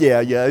I'm like,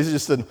 yeah, it's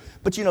just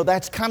But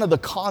that's kind of the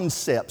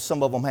concept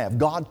some of them have.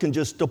 God can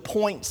just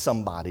appoint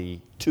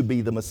somebody to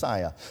be the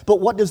Messiah. But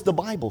what does the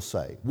Bible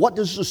say? What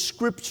does the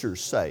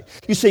Scriptures say?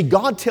 You see,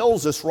 God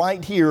tells us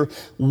right here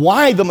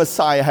why the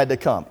Messiah had to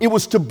come. It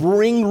was to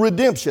bring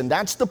redemption.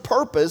 That's the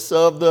purpose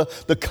of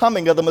the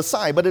coming of the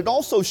Messiah. But it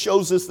also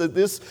shows us that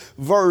this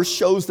verse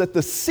shows that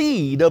the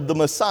seed of the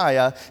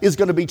Messiah is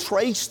going to be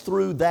traced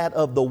through that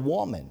of the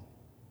woman.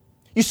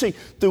 You see,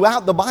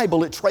 throughout the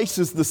Bible, it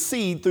traces the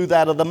seed through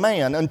that of the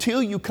man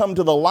until you come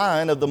to the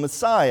line of the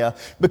Messiah,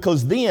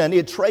 because then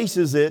it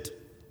traces it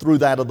through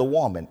that of the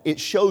woman. It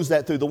shows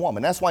that through the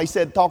woman. That's why he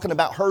said, talking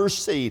about her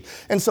seed.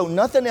 And so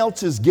nothing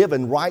else is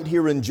given right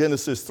here in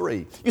Genesis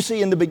 3. You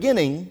see, in the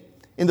beginning,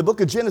 in the book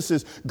of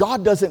Genesis,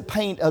 God doesn't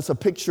paint us a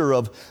picture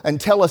of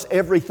and tell us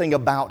everything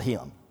about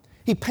Him.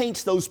 He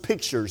paints those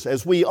pictures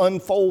as we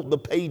unfold the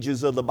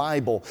pages of the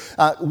Bible.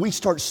 We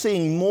start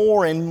seeing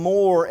more and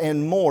more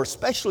and more,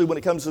 especially when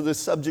it comes to this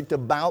subject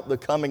about the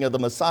coming of the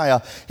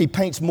Messiah. He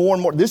paints more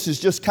and more. This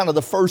is just kind of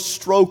the first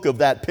stroke of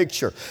that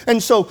picture.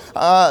 And so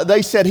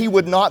they said he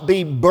would not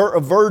be a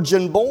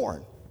virgin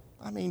born.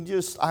 I mean,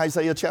 just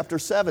Isaiah chapter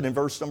 7 and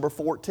verse number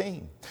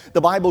 14.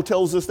 The Bible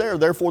tells us there,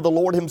 therefore the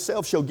Lord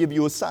Himself shall give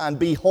you a sign.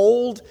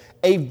 Behold,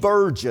 a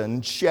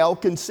virgin shall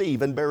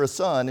conceive and bear a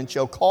son, and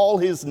shall call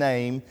his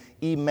name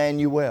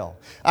Emmanuel.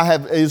 I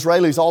have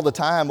Israelis all the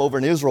time over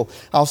in Israel.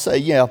 I'll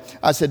say,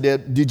 I said,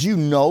 did you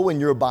know in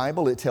your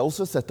Bible it tells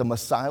us that the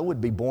Messiah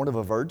would be born of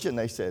a virgin?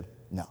 They said,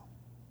 no.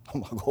 I'm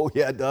like, oh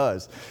yeah, it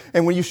does.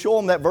 And when you show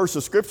them that verse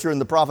of Scripture in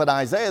the prophet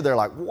Isaiah, they're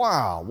like,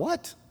 wow,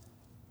 what?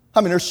 I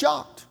mean, they're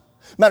shocked.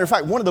 Matter of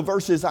fact, one of the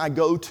verses I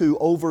go to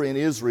over in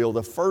Israel,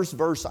 the first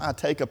verse I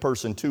take a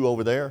person to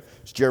over there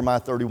is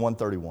Jeremiah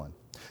 31:31.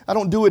 I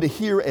don't do it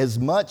here as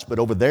much, but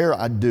over there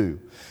I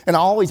do. And I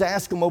always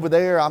ask them over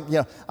there,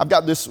 I've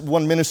got this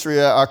one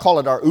ministry, I call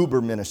it our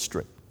Uber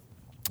ministry.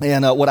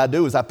 And what I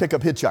do is I pick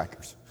up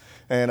hitchhikers.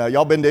 And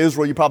y'all been to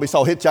Israel, you probably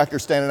saw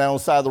hitchhikers standing out on the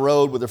side of the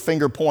road with their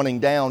finger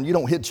pointing down. You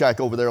don't hitchhike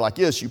over there like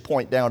this, you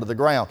point down to the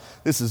ground.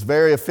 This is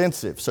very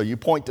offensive, so you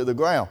point to the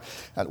ground.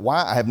 And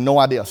why? I have no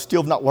idea.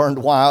 Still have not learned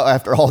why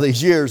after all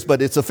these years,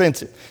 but it's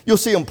offensive. You'll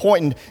see them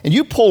pointing, and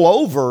you pull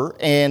over,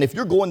 and if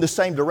you're going the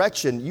same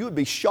direction, you would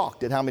be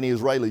shocked at how many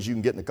Israelis you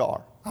can get in the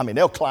car. I mean,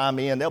 they'll climb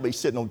in, they'll be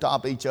sitting on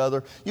top of each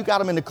other. You got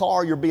them in the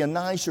car, you're being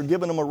nice, you're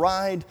giving them a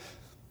ride.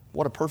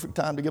 What a perfect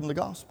time to give them the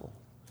gospel.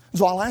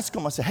 So I'll ask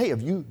them, I say, hey,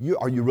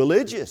 are you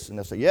religious? And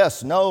they'll say,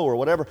 yes, no, or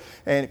whatever.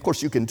 And of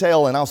course you can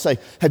tell, and I'll say,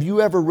 have you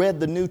ever read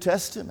the New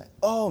Testament?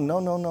 Oh,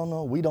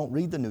 no, we don't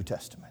read the New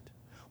Testament.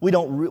 We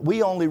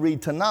only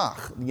read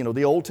Tanakh,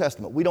 the Old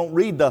Testament. We don't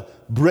read the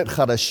Brit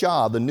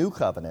Chadashah, the New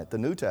Covenant, the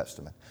New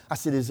Testament. I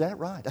said, is that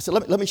right? I said,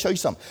 let me show you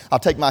something. I'll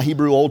take my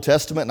Hebrew Old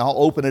Testament and I'll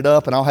open it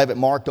up and I'll have it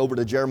marked over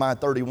to Jeremiah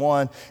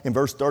 31 in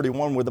verse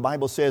 31 where the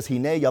Bible says,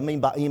 Hine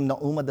yamin ba'im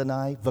na'um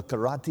Adonai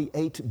v'karati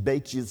et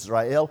beit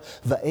Yisrael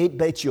v'et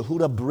beit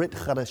Yehuda Brit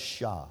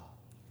Chadashah.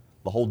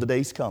 Behold, the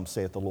days come,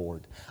 saith the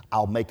Lord.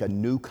 I'll make a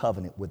new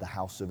covenant with the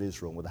house of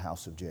Israel and with the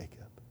house of Jacob.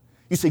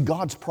 You see,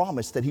 God's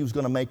promised that He was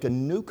going to make a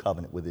new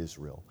covenant with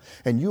Israel.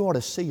 And you ought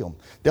to see them.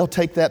 They'll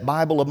take that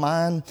Bible of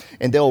mine,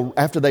 and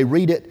after they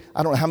read it,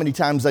 I don't know how many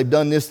times they've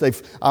done this,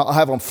 I'll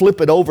have them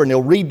flip it over, and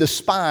they'll read the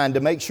spine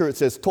to make sure it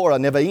says Torah,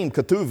 Nevi'im,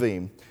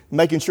 Ketuvim,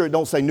 making sure it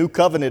don't say New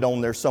Covenant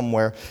on there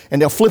somewhere.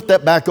 And they'll flip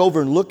that back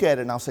over and look at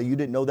it, and I'll say, you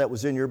didn't know that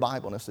was in your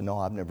Bible? And I said, no,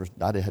 I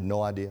had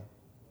no idea.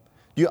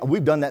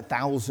 We've done that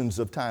thousands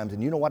of times,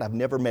 and you know what? I've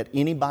never met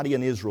anybody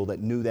in Israel that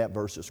knew that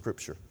verse of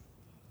Scripture.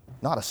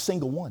 Not a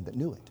single one that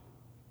knew it.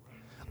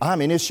 I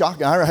mean, it's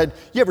shocking.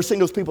 You ever seen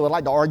those people that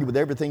like to argue with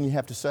everything you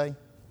have to say?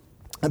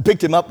 I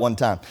picked him up one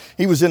time.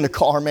 He was in the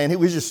car, man. We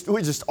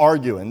were just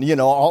arguing,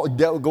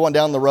 going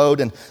down the road,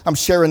 and I'm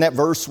sharing that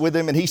verse with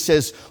him, and he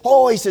says,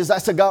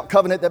 that's a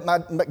covenant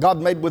that God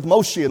made with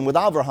Moshe and with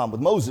Abraham, with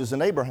Moses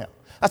and Abraham.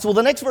 I said, well,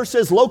 the next verse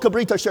says, Lo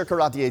kabrita asher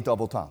karati et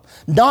avotam,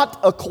 not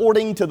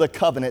according to the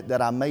covenant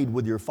that I made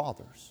with your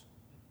fathers.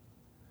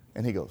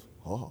 And he goes,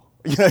 oh.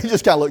 He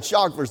just kind of looked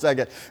shocked for a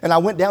second. And I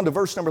went down to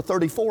verse number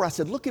 34. I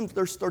said, look in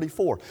verse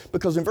 34.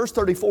 Because in verse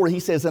 34, he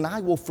says, and I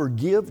will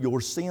forgive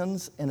your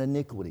sins and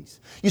iniquities.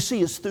 You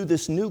see, it's through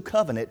this new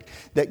covenant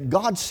that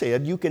God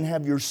said you can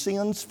have your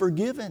sins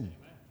forgiven.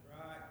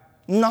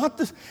 Not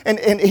this, and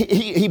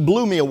he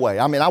blew me away.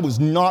 I mean, I was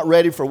not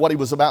ready for what he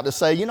was about to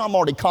say. I'm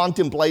already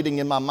contemplating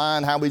in my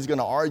mind how he's going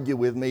to argue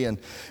with me.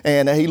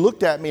 And he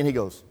looked at me and he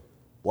goes,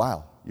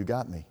 wow, you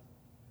got me.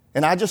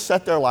 And I just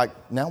sat there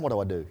like, now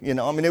what do?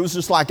 It was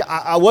just like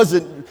I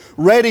wasn't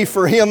ready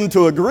for him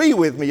to agree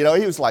with me. He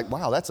was like,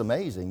 wow, that's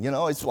amazing.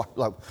 It's like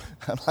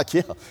I'm like,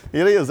 yeah,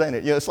 it is, ain't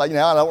it? It's like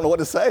now I don't know what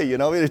to say.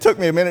 It took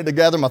me a minute to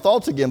gather my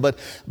thoughts again.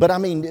 But I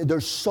mean,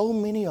 there's so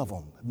many of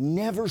them.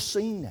 Never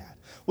seen that.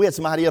 We had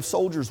some IDF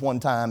soldiers one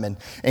time,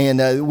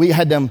 and we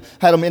had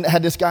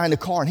this guy in the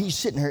car, and he's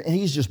sitting there, and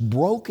he's just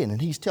broken,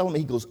 and he's telling me,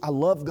 he goes, I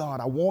love God,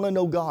 I want to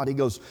know God. He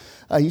goes,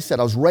 he said,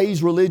 I was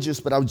raised religious,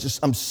 but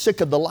I'm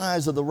sick of the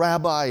lies of the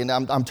rabbi, and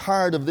I'm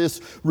tired of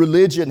this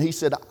religion. He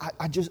said,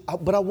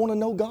 but I want to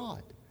know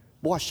God.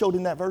 Boy, I showed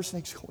him that verse,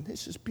 and he's going,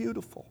 this is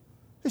beautiful.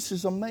 This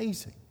is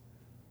amazing.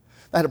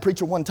 I had a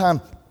preacher one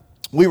time.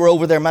 We were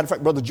over there. Matter of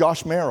fact, Brother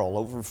Josh Merrill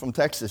over from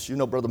Texas. You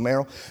know Brother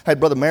Merrill. I had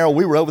Brother Merrill.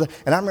 We were over there.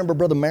 And I remember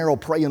Brother Merrill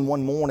praying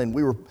one morning.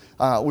 We were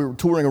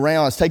touring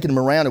around. I was taking him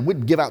around, and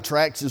we'd give out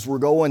tracts as we're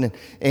going.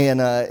 And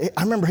I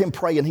remember him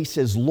praying. He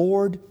says,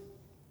 Lord,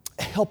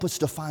 help us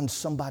to find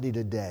somebody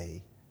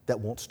today that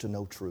wants to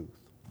know truth.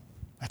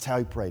 That's how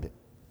he prayed it.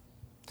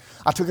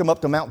 I took him up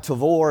to Mount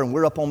Tabor, and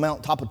we're up on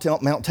top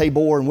of Mount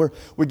Tabor, and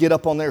we get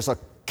up on there. It's a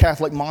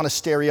Catholic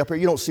monastery up here.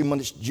 You don't see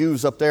much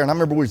Jews up there. And I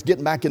remember we was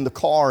getting back in the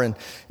car, and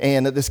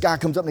this guy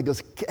comes up and he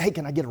goes, hey,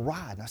 can I get a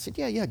ride? And I said,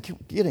 yeah,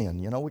 get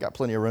in. You know, we got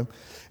plenty of room.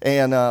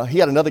 And he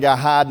had another guy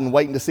hiding,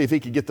 waiting to see if he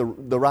could get the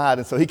ride.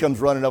 And so he comes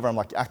running over. I'm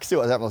like, I can see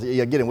what's happening. I said,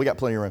 yeah, get in. We got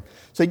plenty of room.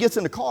 So he gets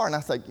in the car, and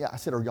I said, yeah. I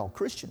said, are y'all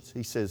Christians?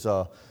 He says,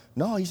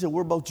 no. He said,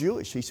 we're both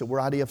Jewish. He said, we're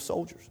IDF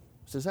soldiers.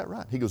 I said, is that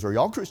right? He goes, are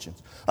y'all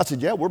Christians? I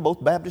said, yeah, we're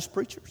both Baptist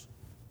preachers.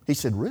 He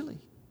said, really?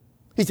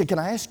 He said, can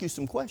I ask you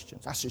some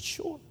questions? I said,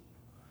 sure.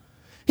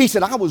 He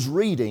said, I was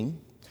reading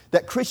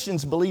that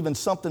Christians believe in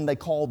something they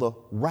call the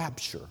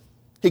rapture.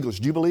 He goes,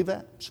 do you believe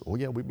that? I said, oh,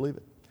 yeah, we believe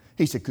it.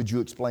 He said, could you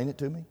explain it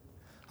to me?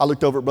 I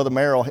looked over at Brother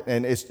Merrill,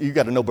 and you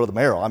got to know Brother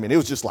Merrill. I mean, it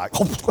was just like,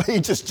 he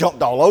just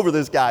jumped all over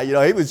this guy. You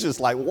know, he was just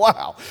like,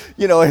 wow.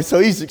 You know, and so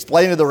he's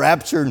explaining the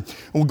rapture, and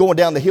we're going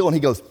down the hill, and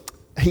he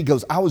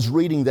goes, I was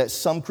reading that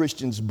some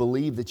Christians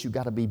believe that you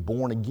got to be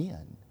born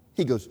again.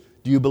 He goes,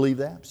 do you believe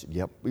that? I said,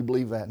 yep, we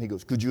believe that. And he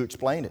goes, could you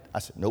explain it? I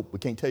said, nope, we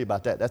can't tell you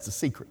about that. That's a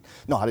secret.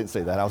 No, I didn't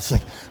say that. I was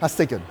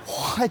thinking,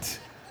 what?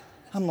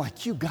 I'm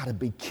like, you got to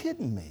be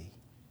kidding me.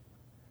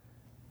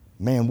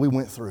 Man, we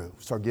went through,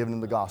 started giving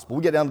him the gospel.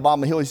 We get down to the bottom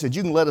of the hill. He said,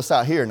 you can let us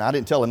out here. And I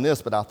didn't tell him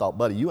this, but I thought,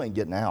 buddy, you ain't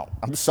getting out.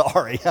 I'm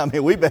sorry. I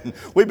mean, we've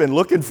been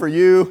looking for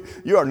you.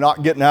 You are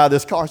not getting out of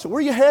this car. I said, where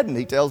are you heading?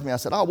 He tells me. I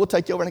said, oh, we'll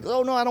take you over. And he goes,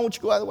 oh, no, I don't want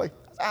you to go out of the way.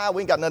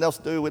 We ain't got nothing else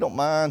to do. We don't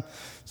mind.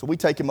 So we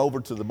take him over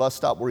to the bus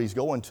stop where he's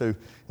going to,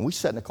 and we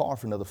sat in the car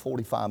for another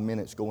 45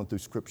 minutes going through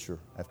Scripture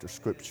after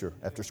Scripture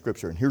after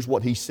Scripture. And here's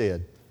what he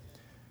said.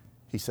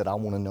 He said, I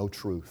want to know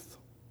truth.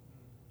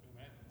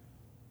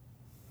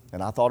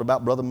 And I thought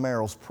about Brother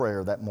Merrill's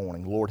prayer that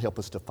morning. Lord, help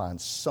us to find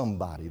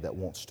somebody that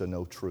wants to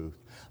know truth.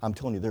 I'm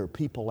telling you, there are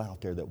people out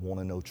there that want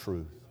to know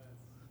truth.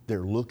 They're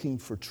looking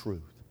for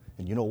truth.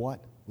 And you know what?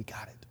 We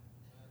got it.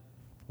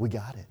 We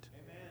got it.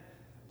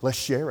 Let's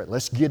share it.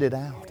 Let's get it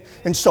out.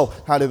 And so,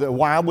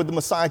 why would the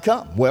Messiah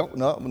come? Well,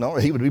 no,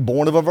 he would be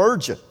born of a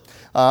virgin.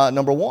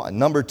 Number one.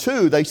 Number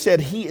two, they said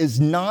he is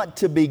not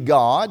to be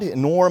God,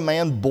 nor a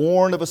man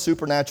born of a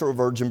supernatural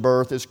virgin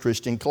birth, as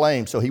Christian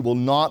claims. So he will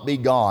not be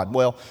God.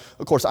 Well,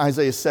 of course,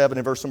 Isaiah 7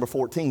 and verse number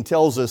 14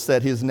 tells us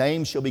that his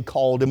name shall be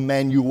called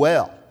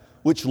Emmanuel,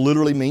 which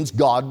literally means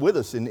God with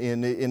us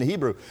in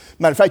Hebrew.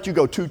 Matter of fact, you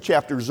go 2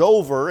 chapters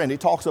over, and it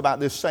talks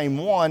about this same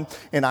one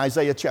in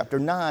Isaiah chapter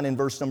 9 and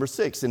verse number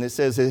 6. And it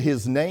says that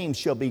his name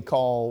shall be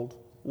called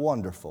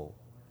Wonderful,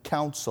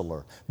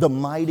 Counselor, the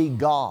Mighty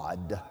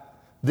God,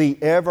 the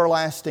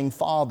Everlasting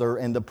Father,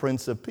 and the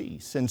Prince of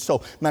Peace. And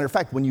so, matter of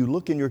fact, when you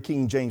look in your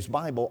King James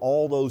Bible,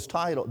 all those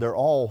titles, they're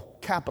all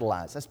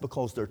capitalized. That's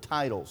because they're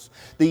titles.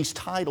 These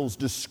titles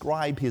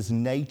describe his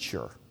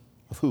nature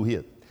of who he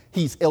is.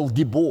 He's El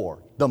Gibor,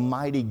 the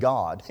mighty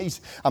God.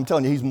 I'm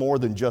telling you, he's more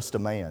than just a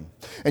man.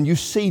 And you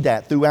see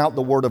that throughout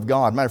the Word of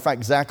God. Matter of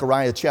fact,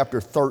 Zechariah chapter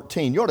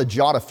 13. You ought to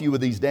jot a few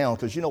of these down,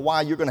 because you know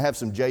why? You're going to have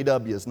some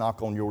JWs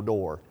knock on your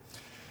door.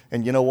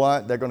 And you know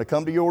what? They're going to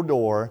come to your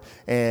door.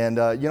 And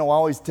I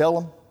always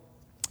tell them,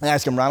 I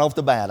ask them right off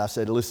the bat, I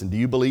said, listen, do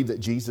you believe that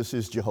Jesus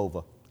is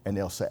Jehovah? And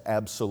they'll say,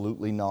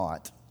 absolutely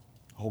not.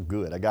 Oh,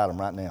 good. I got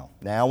them right now.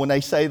 Now, when they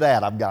say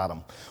that, I've got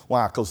them.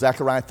 Why? Because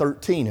Zechariah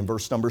 13 and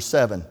verse number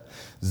 7.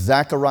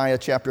 Zechariah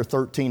chapter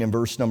 13 and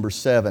verse number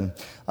 7.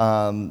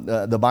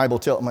 The Bible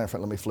tells, matter of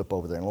fact, let me flip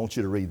over there. I want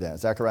you to read that.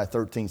 Zechariah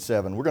 13,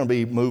 7. We're going to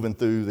be moving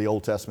through the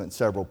Old Testament in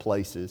several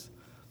places.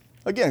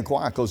 Again,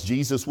 why? Because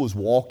Jesus was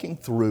walking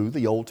through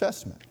the Old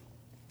Testament.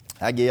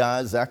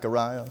 Haggai,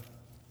 Zechariah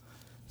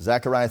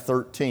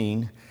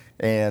 13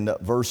 and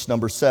verse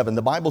number 7.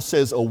 The Bible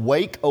says,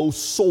 awake, O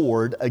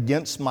sword,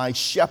 against my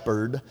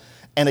shepherd,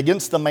 and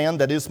against the man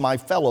that is my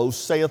fellow,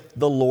 saith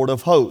the Lord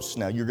of hosts.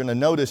 Now, you're going to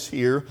notice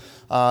here,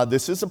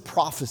 this is a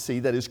prophecy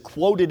that is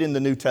quoted in the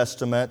New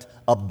Testament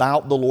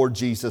about the Lord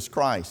Jesus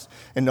Christ.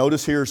 And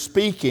notice here,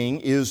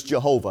 speaking is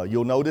Jehovah.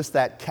 You'll notice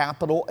that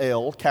capital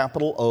L,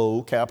 capital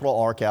O, capital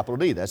R, capital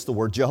D. That's the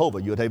word Jehovah,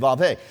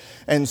 Yud-Heh-Vav-Heh.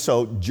 And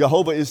so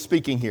Jehovah is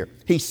speaking here.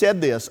 He said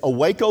this,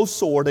 awake, O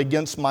sword,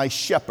 against my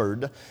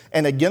shepherd,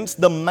 and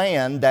against the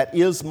man that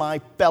is my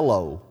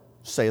fellow,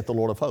 saith the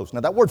Lord of hosts.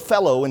 Now that word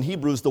fellow in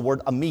Hebrew is the word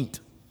amit.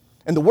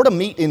 And the word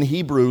amit in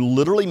Hebrew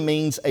literally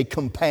means a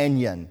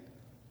companion.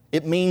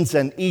 It means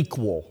an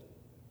equal.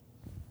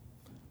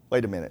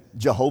 Wait a minute.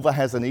 Jehovah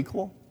has an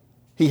equal?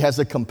 He has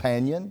a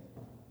companion?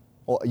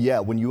 Well, yeah,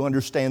 when you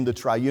understand the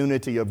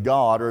triunity of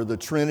God or the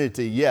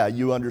Trinity, yeah,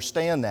 you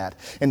understand that.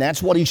 And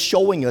that's what he's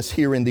showing us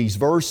here in these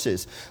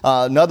verses.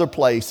 Another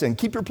place, and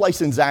keep your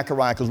place in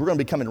Zechariah, because we're going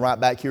to be coming right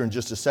back here in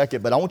just a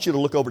second, but I want you to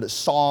look over to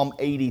Psalm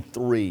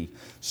 83.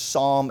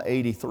 Psalm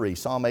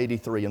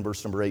 83 in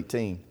verse number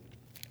 18.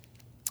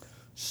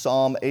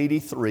 Psalm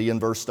 83 and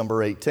verse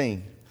number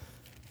 18.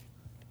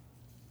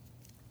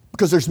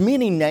 Because there's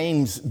many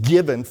names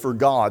given for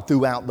God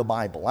throughout the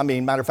Bible. I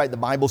mean, matter of fact, the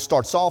Bible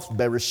starts off,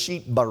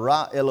 Bereshit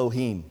bara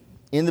Elohim.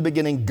 In the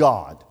beginning,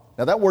 God.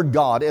 Now that word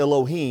God,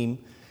 Elohim,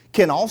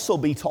 can also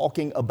be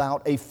talking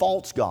about a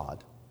false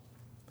God.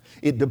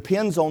 It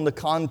depends on the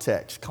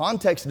context.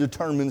 Context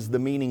determines the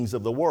meanings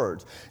of the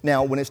words.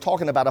 Now, when it's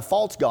talking about a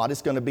false God,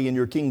 it's going to be in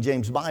your King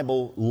James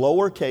Bible,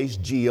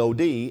 lowercase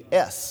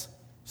G-O-D-S.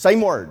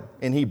 Same word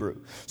in Hebrew.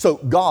 So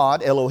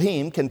God,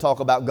 Elohim, can talk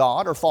about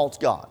God or false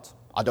gods.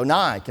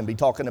 Adonai can be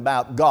talking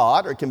about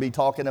God or it can be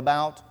talking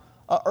about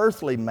an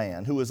earthly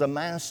man who is a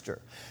master.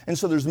 And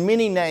so there's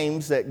many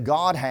names that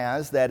God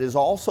has that is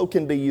also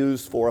can be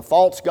used for a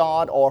false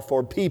god or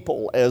for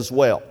people as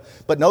well.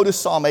 But notice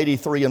Psalm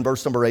 83 and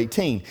verse number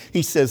 18.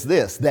 He says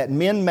this, that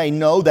men may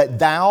know that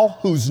thou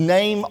whose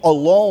name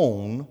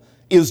alone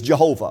is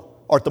Jehovah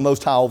art the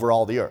most high over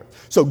all the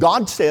earth. So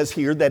God says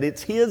here that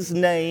it's His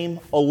name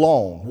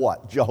alone.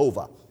 What?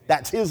 Jehovah.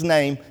 That's His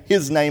name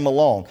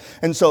alone.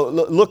 And so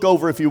look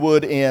over, if you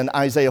would, in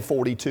Isaiah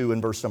 42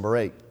 and verse number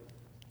 8.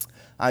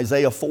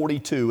 Isaiah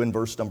 42 and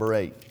verse number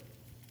 8.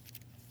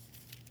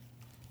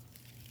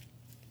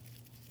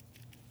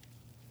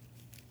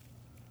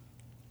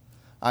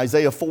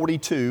 Isaiah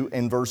 42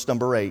 and verse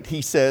number 8.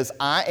 He says,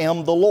 I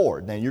am the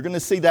Lord. Now you're going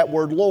to see that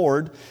word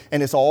Lord,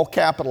 and it's all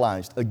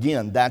capitalized.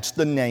 Again, that's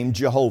the name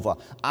Jehovah.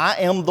 I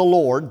am the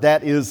Lord,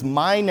 that is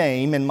my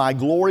name, and my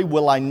glory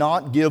will I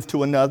not give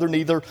to another,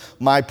 neither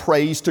my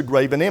praise to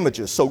graven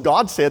images. So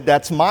God said,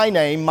 that's my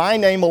name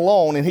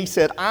alone, and He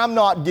said, I'm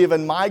not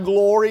giving my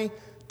glory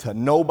to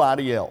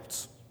nobody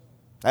else.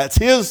 That's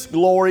His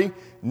glory.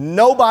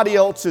 Nobody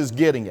else is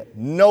getting it.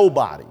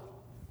 Nobody.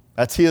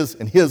 That's His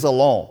and His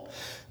alone.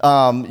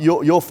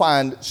 You'll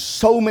find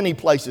so many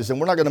places,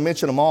 and we're not going to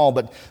mention them all,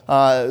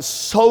 but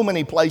so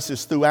many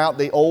places throughout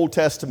the Old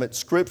Testament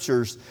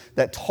scriptures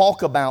that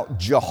talk about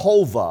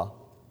Jehovah.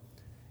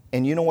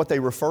 And you know what they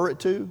refer it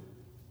to?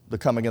 The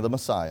coming of the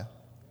Messiah.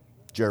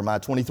 Jeremiah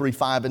 23,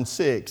 5 and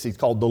 6. He's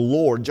called the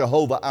Lord,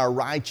 Jehovah, our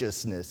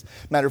righteousness.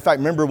 Matter of fact,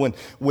 remember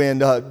when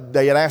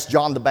they had asked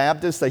John the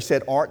Baptist, they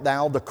said, art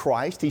thou the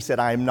Christ? He said,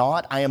 I am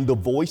not. I am the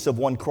voice of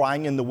one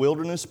crying in the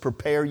wilderness.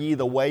 Prepare ye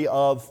the way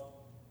of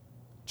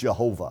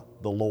Jehovah,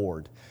 the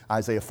Lord.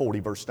 Isaiah 40,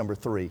 verse number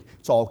 3.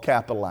 It's all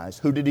capitalized.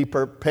 Who did He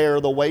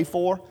prepare the way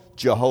for?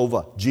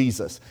 Jehovah,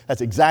 Jesus.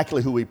 That's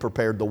exactly who He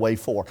prepared the way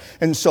for.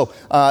 And so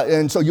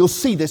you'll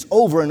see this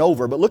over and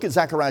over. But look at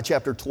Zechariah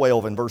chapter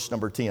 12 and verse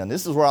number 10.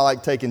 This is where I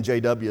like taking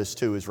JWs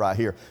to, is right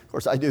here. Of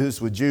course, I do this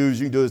with Jews.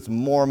 You can do this with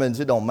Mormons.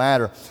 It don't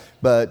matter.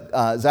 But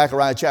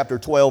Zechariah chapter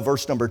 12,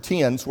 verse number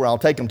 10 is where I'll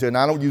take them to. And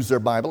I don't use their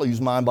Bible. I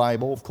use my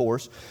Bible, of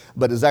course.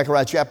 But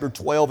Zechariah chapter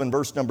 12 and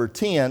verse number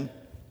 10,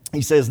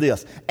 he says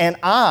this, and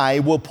I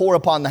will pour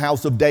upon the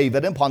house of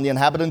David and upon the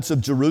inhabitants of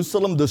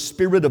Jerusalem the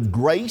spirit of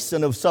grace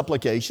and of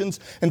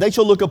supplications, and they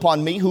shall look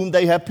upon me whom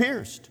they have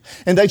pierced.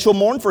 And they shall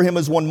mourn for him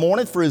as one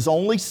mourneth for his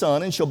only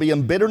son, and shall be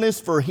in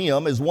bitterness for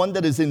him as one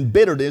that is in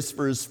bitterness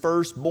for his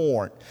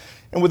firstborn.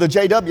 And with a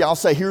JW, I'll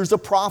say, here's a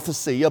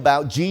prophecy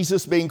about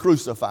Jesus being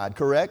crucified,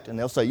 correct? And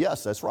they'll say,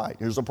 yes, that's right.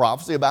 Here's a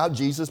prophecy about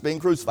Jesus being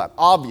crucified.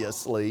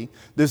 Obviously,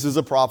 this is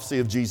a prophecy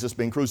of Jesus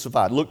being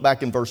crucified. Look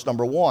back in verse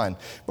number 1.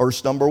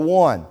 Verse number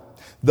 1.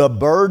 The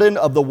burden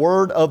of the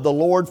word of the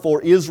Lord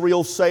for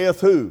Israel saith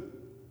who?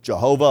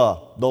 Jehovah,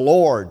 the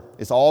Lord.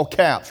 It's all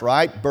caps,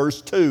 right?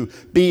 Verse 2.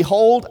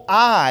 Behold,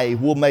 I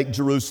will make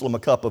Jerusalem a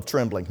cup of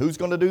trembling. Who's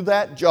going to do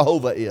that?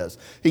 Jehovah is.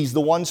 He's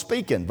the one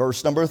speaking.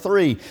 Verse number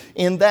 3.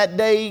 In that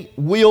day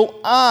will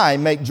I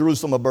make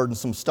Jerusalem a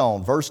burdensome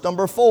stone. Verse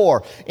number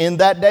 4. In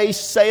that day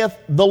saith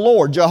the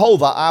Lord,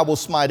 Jehovah, I will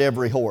smite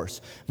every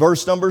horse.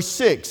 Verse number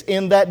 6.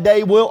 In that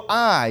day will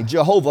I,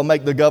 Jehovah,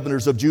 make the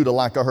governors of Judah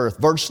like a hearth.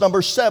 Verse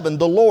number 7.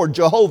 The Lord,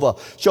 Jehovah,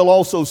 shall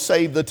also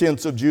save the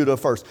tents of Judah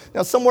first.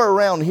 Now, somewhere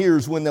around here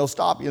is when they'll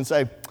stop you and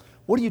say,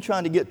 what are you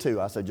trying to get to?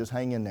 I said, just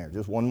hang in there.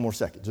 Just one more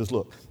second. Just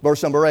look.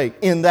 Verse number 8.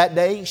 In that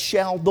day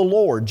shall the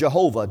Lord,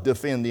 Jehovah,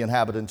 defend the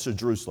inhabitants of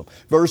Jerusalem.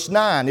 Verse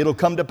 9. It'll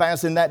come to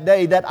pass in that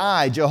day that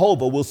I,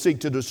 Jehovah, will seek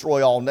to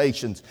destroy all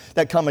nations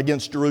that come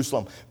against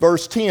Jerusalem.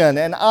 Verse 10.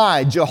 And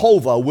I,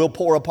 Jehovah, will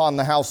pour upon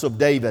the house of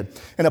David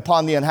and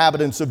upon the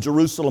inhabitants of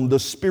Jerusalem the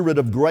spirit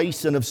of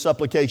grace and of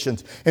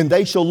supplications. And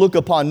they shall look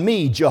upon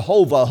me,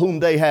 Jehovah, whom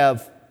they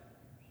have,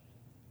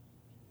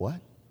 what?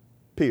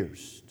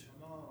 Pierced.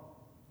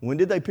 When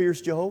did they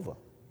pierce Jehovah?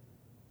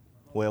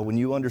 Well, when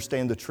you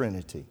understand the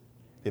Trinity,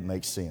 it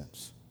makes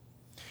sense.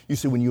 You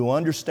see, when you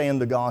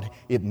understand the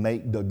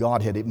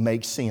Godhead, it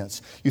makes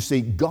sense. You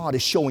see, God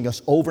is showing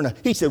us over and over.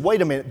 He said, wait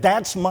a minute,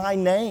 that's my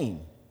name.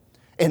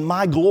 And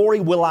my glory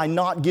will I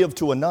not give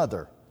to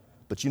another.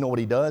 But you know what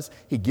He does?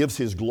 He gives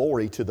His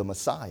glory to the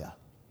Messiah.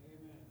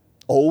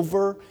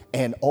 Over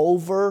and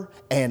over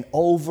and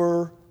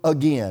over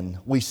again,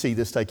 we see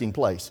this taking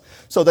place.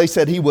 So they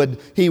said He would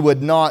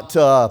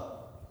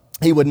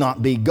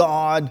not be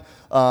God.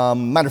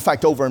 Matter of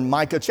fact, over in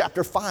Micah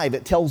chapter 5,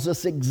 it tells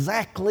us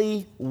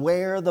exactly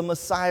where the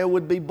Messiah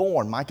would be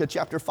born. Micah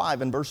chapter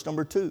 5 and verse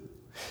number 2.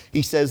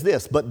 He says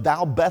this, "But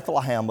thou,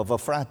 Bethlehem of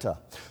Ephratah,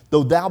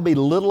 though thou be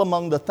little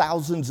among the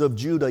thousands of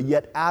Judah,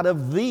 yet out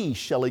of thee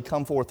shall he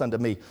come forth unto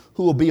me,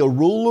 who will be a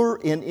ruler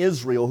in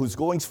Israel, whose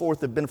goings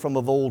forth have been from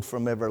of old,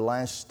 from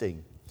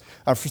everlasting."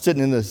 I was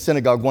sitting in the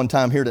synagogue one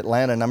time here in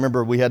Atlanta, and I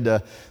remember we had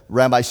the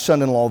rabbi's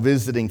son-in-law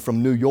visiting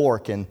from New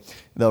York, and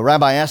the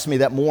rabbi asked me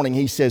that morning,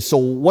 he says, "So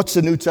what's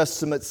the New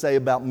Testament say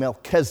about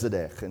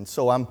Melchizedek?" And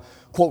so I'm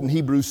quoting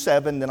Hebrews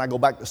 7, then I go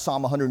back to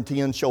Psalm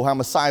 110, show how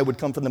Messiah would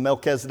come from the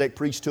Melchizedek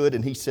priesthood,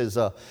 and he says,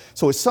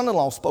 so his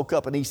son-in-law spoke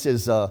up, and he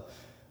says,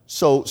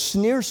 so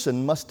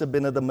Sneerson must have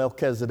been of the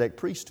Melchizedek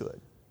priesthood.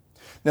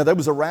 Now, there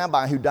was a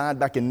rabbi who died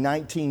back in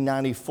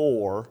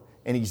 1994,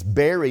 and he's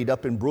buried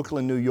up in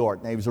Brooklyn, New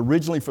York. Now, he was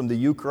originally from the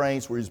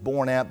Ukraine, where he was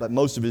born at, but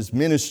most of his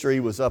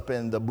ministry was up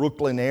in the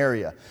Brooklyn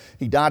area.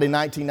 He died in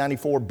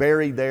 1994,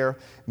 buried there.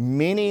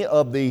 Many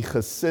of the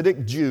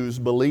Hasidic Jews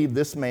believe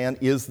this man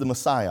is the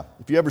Messiah.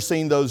 If you've ever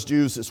seen those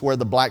Jews, it's wear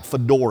the black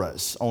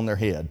fedoras on their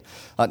head.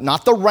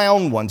 Not the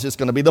round ones, it's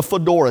going to be the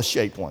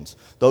fedora-shaped ones.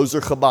 Those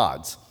are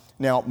Chabads.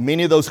 Now,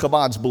 many of those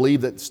Chabads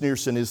believe that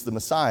Sneerson is the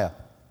Messiah.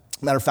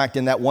 Matter of fact,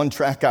 in that one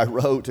track I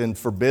wrote in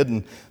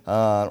Forbidden,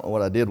 I don't know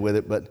what I did with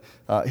it, but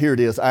here it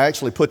is. I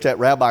actually put that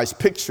rabbi's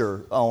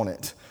picture on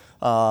it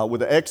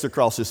with an X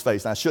across his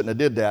face. And I shouldn't have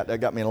did that. That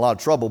got me in a lot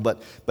of trouble.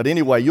 But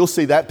anyway, you'll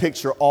see that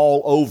picture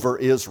all over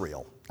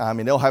Israel. I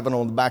mean, they'll have it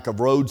on the back of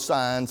road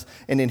signs.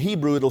 And in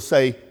Hebrew, it'll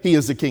say, "He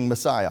is the King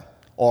Messiah,"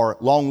 or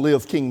 "Long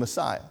live King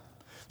Messiah."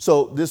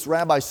 So this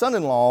rabbi's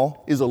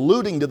son-in-law is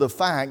alluding to the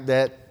fact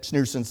that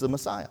Sneerson's the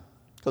Messiah,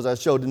 because I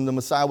showed him the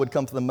Messiah would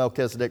come from the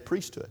Melchizedek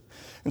priesthood.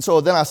 And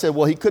so then I said,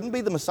 well, he couldn't be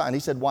the Messiah. And he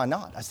said, why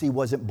not? I said, he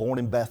wasn't born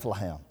in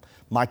Bethlehem.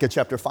 Micah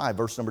chapter 5,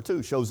 verse number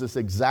 2 shows us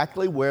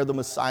exactly where the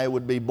Messiah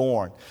would be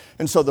born.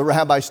 And so the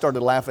rabbi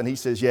started laughing. He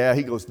says, yeah,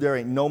 he goes, there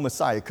ain't no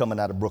Messiah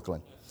coming out of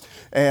Brooklyn.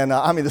 And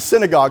the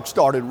synagogue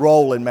started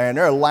rolling, man.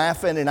 They're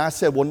laughing. And I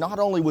said, well, not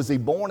only was he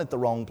born at the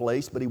wrong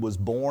place, but he was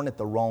born at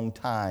the wrong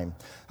time.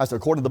 I said,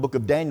 according to the book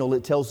of Daniel,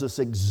 it tells us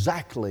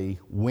exactly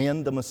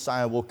when the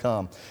Messiah will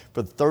come.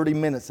 For 30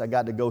 minutes, I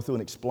got to go through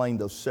and explain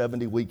those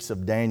 70 weeks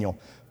of Daniel.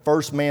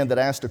 First man that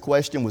asked a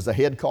question was the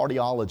head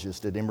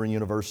cardiologist at Emory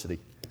University.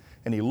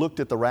 And he looked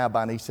at the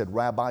rabbi and he said,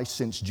 Rabbi,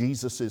 since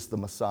Jesus is the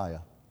Messiah,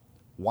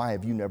 why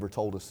have you never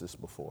told us this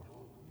before?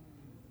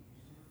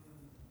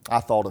 I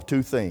thought of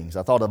two things.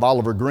 I thought of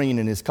Oliver Green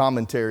in his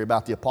commentary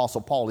about the Apostle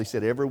Paul. He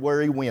said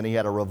everywhere he went, he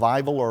had a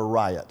revival or a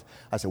riot.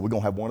 I said, we're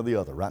going to have one or the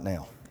other right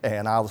now.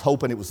 And I was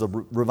hoping it was a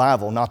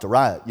revival, not the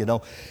riot, you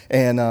know.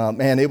 And,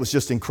 man, it was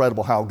just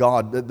incredible how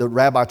God, the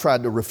rabbi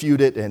tried to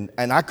refute it, and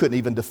I couldn't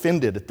even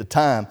defend it at the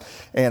time.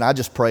 And I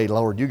just prayed,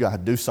 Lord, you got to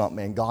do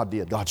something. And God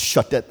did. God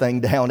shut that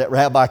thing down. That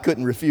rabbi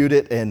couldn't refute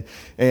it. And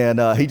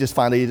he just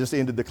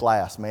ended the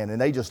class, man.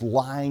 And they just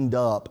lined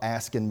up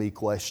asking me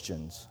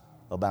questions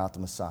about the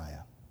Messiah.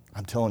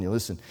 I'm telling you,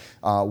 listen,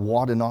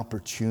 what an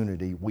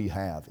opportunity we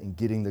have in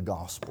getting the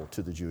gospel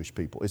to the Jewish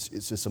people. It's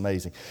just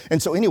amazing. And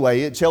so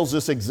anyway, it tells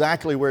us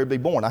exactly where he'd be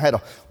born. I had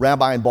a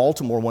rabbi in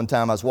Baltimore one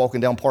time. I was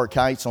walking down Park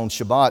Heights on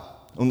Shabbat,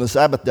 on the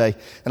Sabbath day,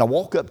 and I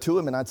walk up to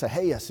him and I'd say,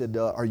 hey, I said,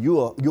 are you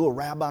a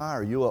rabbi?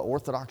 Are you an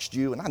Orthodox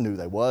Jew? And I knew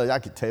they was. I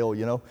could tell,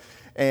 you know.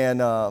 And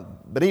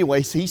but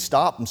anyways, he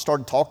stopped and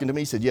started talking to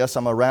me. He said, yes,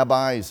 I'm a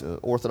rabbi. He's an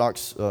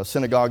Orthodox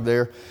synagogue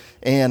there.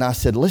 And I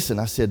said, listen,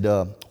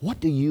 what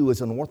do you as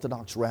an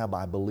Orthodox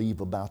rabbi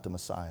believe about the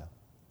Messiah?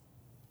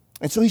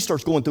 And so he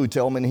starts going through and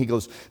telling me, and he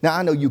goes, now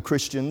I know you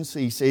Christians.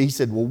 He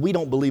said, well, we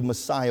don't believe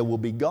Messiah will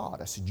be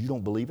God. I said, you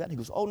don't believe that? He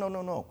goes, oh,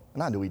 no.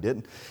 And I knew he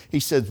didn't. He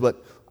says,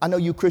 but I know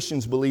you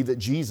Christians believe that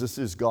Jesus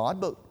is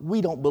God, but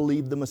we don't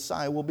believe the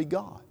Messiah will be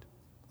God.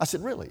 I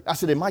said, really? I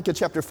said, in Micah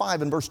chapter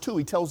 5 and verse 2,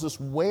 he tells us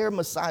where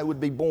Messiah would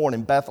be born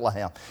in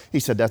Bethlehem. He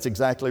said, that's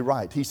exactly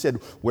right. He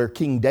said, where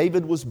King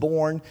David was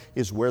born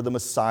is where the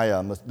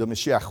Messiah, the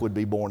Mashiach, would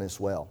be born as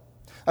well.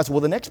 I said, well,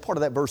 the next part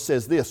of that verse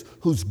says this,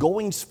 whose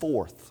goings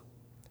forth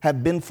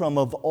have been from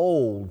of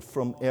old,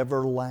 from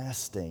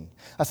everlasting.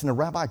 I said, now,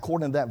 Rabbi,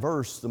 according to that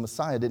verse, the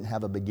Messiah didn't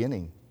have a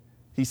beginning.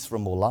 He's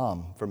from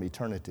olam, from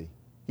eternity.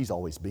 He's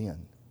always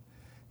been.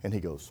 And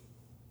he goes,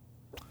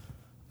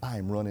 I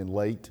am running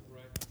late.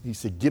 He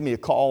said, give me a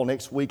call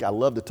next week. I'd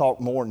love to talk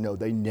more. No,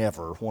 they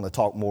never want to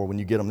talk more when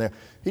you get them there.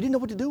 He didn't know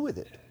what to do with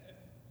it.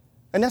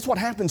 And that's what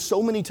happens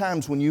so many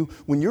times when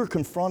you're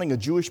confronting a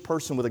Jewish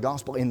person with the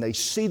gospel and they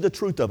see the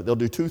truth of it. They'll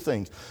do two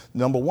things.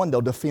 Number one, they'll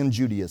defend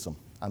Judaism.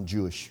 I'm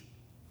Jewish.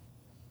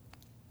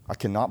 I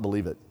cannot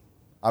believe it.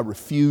 I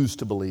refuse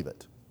to believe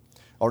it.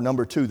 Or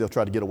number two, they'll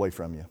try to get away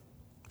from you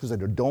because they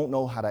don't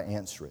know how to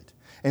answer it.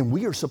 And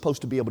we are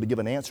supposed to be able to give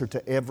an answer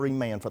to every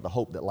man for the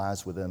hope that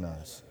lies within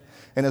us.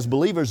 And as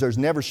believers, there's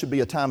never should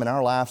be a time in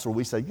our lives where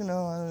we say,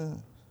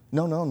 no.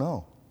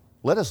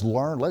 Let us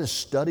learn. Let us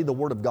study the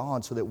Word of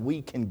God so that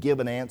we can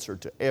give an answer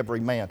to every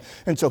man.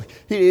 And so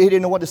he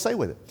didn't know what to say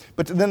with it.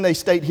 But then they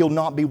state he'll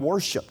not be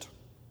worshiped.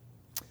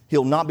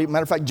 He'll not be,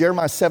 matter of fact,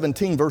 Jeremiah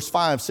 17 verse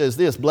 5 says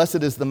this,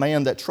 blessed is the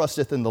man that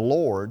trusteth in the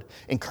Lord,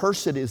 and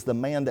cursed is the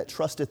man that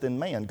trusteth in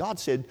man. God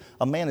said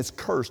a man is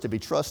cursed if he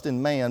trusts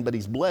in man, but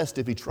he's blessed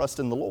if he trusts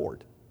in the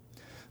Lord.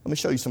 Let me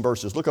show you some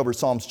verses. Look over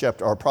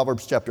at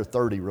Proverbs chapter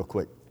 30 real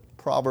quick.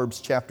 Proverbs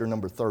chapter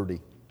number 30.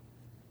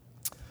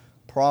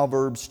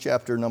 Proverbs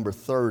chapter number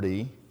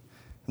 30,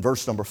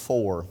 verse number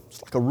 4.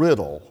 It's like a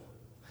riddle.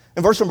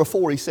 In verse number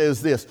 4, he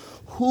says this,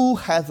 who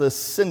hath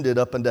ascended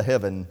up into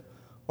heaven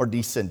or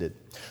descended?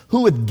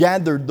 Who hath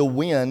gathered the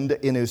wind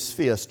in his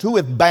fist? Who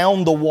hath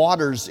bound the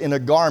waters in a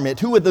garment?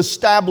 Who hath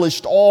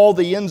established all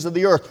the ends of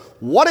the earth?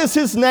 What is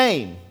his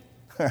name?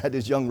 I had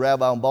this young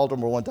rabbi in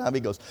Baltimore one time. He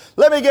goes,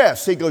 let me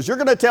guess. He goes, you're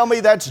going to tell me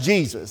that's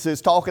Jesus.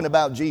 It's talking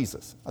about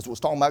Jesus. That's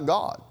what's talking about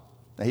God.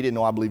 Now, he didn't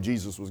know I believe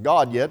Jesus was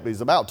God yet, but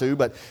he's about to.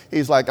 But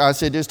he's like, I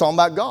said, it's talking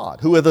about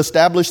God. Who hath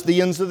established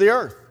the ends of the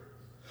earth?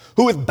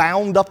 Who hath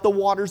bound up the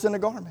waters in a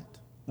garment?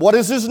 What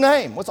is his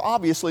name? Well, it's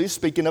obviously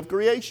speaking of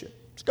creation.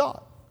 It's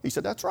God. He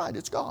said, that's right,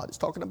 it's God. It's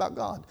talking about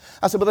God.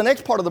 I said, but the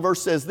next part of the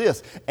verse says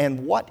this,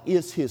 and what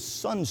is his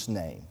son's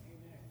name,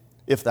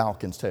 if thou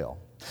canst tell?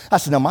 I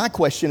said, now my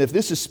question, if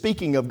this is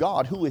speaking of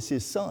God, who is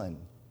his son?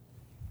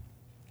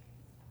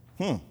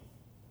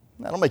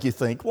 That'll make you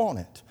think, won't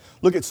it?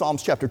 Look at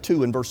Psalms chapter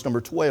 2 and verse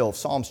number 12.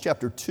 Psalms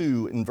chapter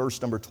 2 and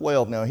verse number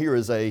 12. Now here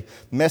is a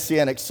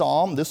messianic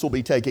psalm. This will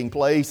be taking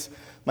place.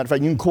 Matter of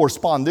fact, you can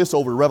correspond this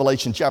over to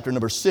Revelation chapter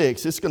number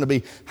 6. It's going to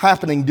be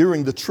happening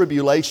during the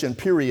tribulation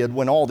period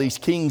when all these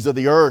kings of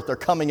the earth are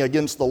coming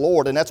against the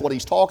Lord, and that's what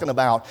he's talking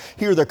about.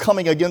 Here they're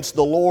coming against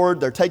the Lord.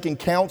 They're taking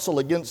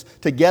counsel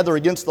together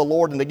against the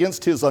Lord and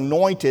against his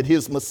anointed,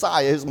 his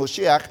Messiah, his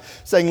Mashiach,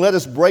 saying, let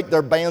us break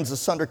their bands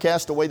asunder,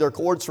 cast away their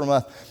cords from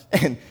us.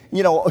 And,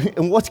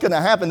 and what's going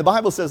to happen? The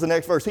Bible says in the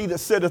next verse, he that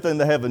sitteth in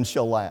the heavens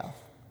shall laugh.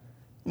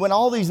 When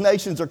all these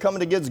nations are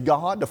coming against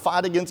God, to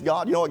fight against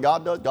God, you know what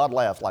God does? God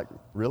laughs like,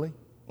 really?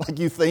 Like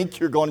you think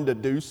you're going to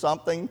do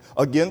something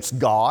against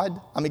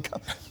God? I mean,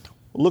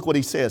 look what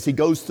he says. He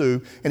goes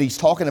through and he's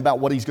talking about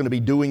what he's going to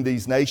be doing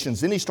these nations.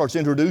 Then he starts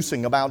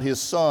introducing about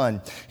his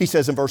son. He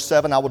says in verse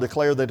 7, I will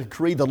declare the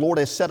decree. The Lord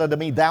has said unto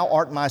me, thou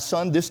art my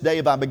son. This day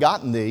have I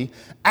begotten thee.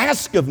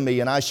 Ask of me,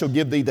 and I shall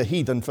give thee the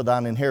heathen for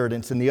thine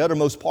inheritance, and the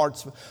uttermost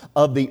parts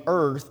of the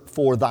earth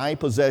for thy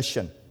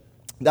possession.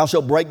 Thou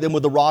shalt break them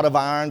with a rod of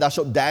iron. Thou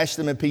shalt dash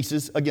them in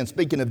pieces. Again,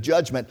 speaking of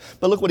judgment.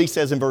 But look what he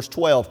says in verse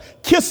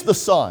 12. Kiss the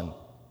Son,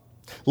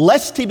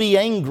 lest he be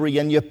angry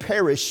and ye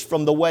perish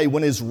from the way,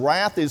 when his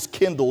wrath is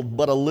kindled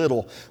but a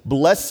little.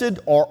 Blessed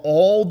are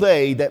all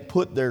they that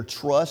put their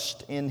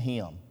trust in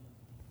him.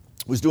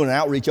 I was doing an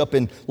outreach up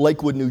in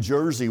Lakewood, New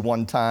Jersey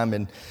one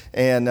time,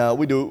 and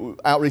we do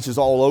outreaches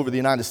all over the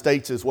United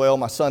States as well.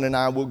 My son and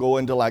I will go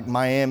into like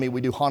Miami. We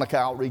do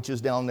Hanukkah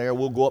outreaches down there.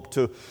 We'll go up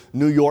to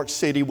New York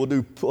City. We'll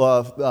do,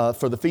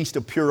 for the Feast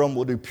of Purim,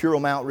 we'll do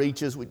Purim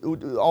outreaches.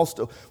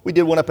 We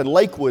did one up in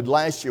Lakewood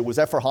last year. Was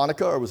that for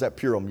Hanukkah or was that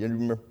Purim? You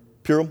remember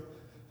Purim?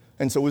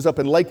 And so it was up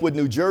in Lakewood,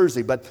 New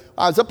Jersey. But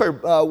I was up there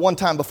one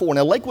time before.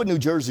 Now, Lakewood, New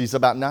Jersey is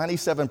about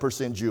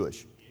 97%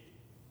 Jewish.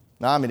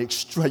 Now, I mean,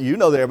 you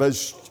know there,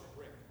 but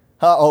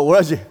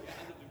was it?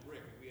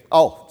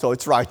 Oh, so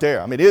it's right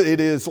there. I mean,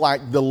 it is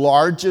like the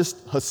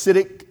largest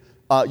Hasidic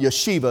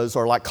yeshivas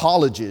or like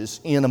colleges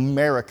in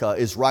America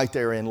is right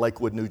there in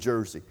Lakewood, New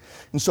Jersey.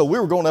 And so we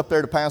were going up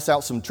there to pass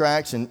out some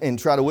tracts and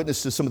try to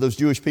witness to some of those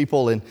Jewish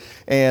people. And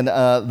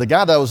the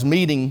guy that I was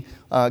meeting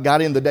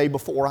got in the day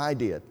before I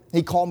did.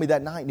 He called me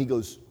that night and he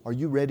goes, are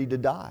you ready to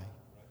die?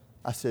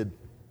 I said,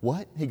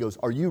 what? He goes,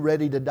 are you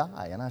ready to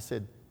die? And I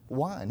said,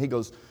 why? And he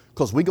goes,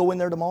 because we go in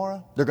there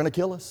tomorrow, they're going to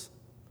kill us.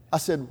 I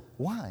said,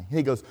 why?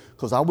 He goes,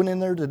 because I went in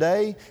there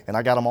today and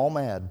I got them all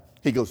mad.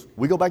 He goes,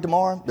 we go back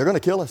tomorrow, they're going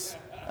to kill us.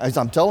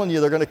 I'm telling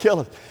you, they're going to kill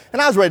us.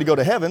 And I was ready to go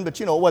to heaven,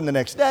 but, it wasn't the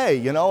next day,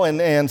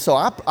 And so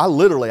I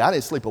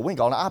didn't sleep a wink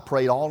all night. I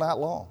prayed all night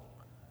long.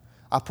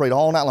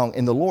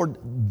 And the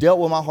Lord dealt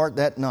with my heart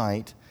that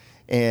night.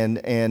 And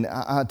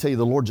I tell you,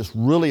 the Lord just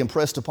really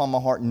impressed upon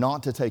my heart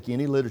not to take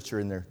any literature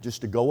in there,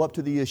 just to go up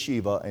to the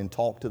yeshiva and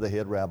talk to the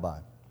head rabbi.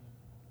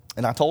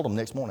 And I told him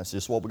next morning, I said,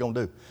 this is what we're going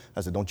to do. I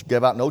said, don't you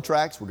give out no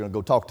tracts. We're going to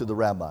go talk to the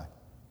rabbi.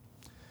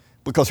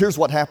 Because here's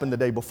what happened the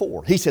day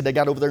before. He said they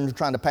got over there and they're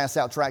trying to pass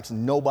out tracts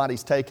and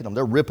nobody's taking them.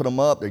 They're ripping them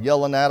up. They're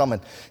yelling at them.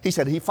 And he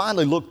said he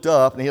finally looked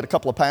up, and he had a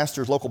couple of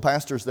pastors, local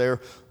pastors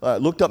there,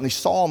 looked up and he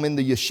saw them in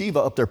the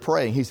yeshiva up there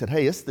praying. He said,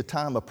 hey, it's the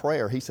time of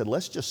prayer. He said,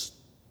 let's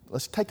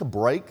take a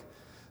break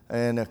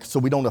and so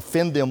we don't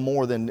offend them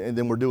more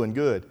than we're doing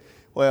good.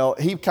 Well,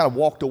 he kind of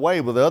walked away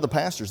with the other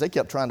pastors. They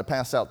kept trying to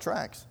pass out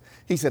tracts.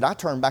 He said, I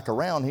turned back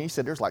around. He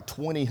said, there's like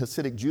 20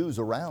 Hasidic Jews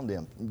around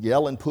him,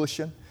 yelling,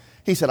 pushing.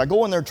 He said, I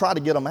go in there and try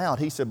to get them out.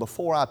 He said,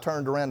 before I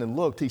turned around and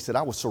looked, he said,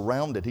 I was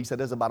surrounded. He said,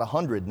 there's about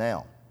 100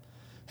 now.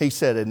 He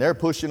said, and they're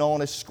pushing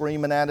on us,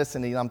 screaming at us,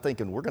 and I'm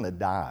thinking, we're going to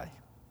die.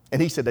 And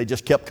he said, they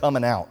just kept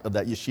coming out of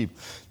that yeshiva.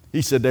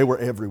 He said, they were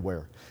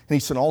everywhere. And he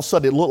said, all of a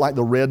sudden, it looked like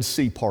the Red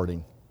Sea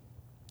parting.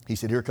 He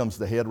said, here comes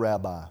the head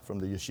rabbi from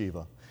the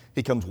yeshiva.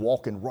 He comes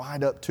walking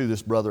right up to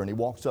this brother, and he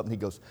walks up and he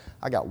goes,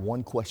 I got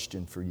one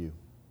question for you.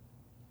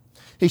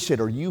 He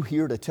said, are you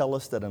here to tell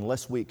us that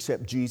unless we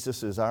accept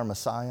Jesus as our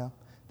Messiah,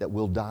 that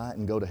we'll die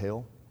and go to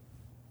hell?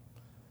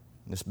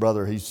 This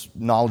brother, he's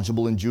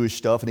knowledgeable in Jewish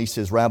stuff, and he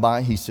says,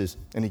 Rabbi, he says,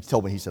 and he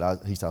told me, he said, I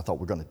thought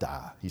we're going to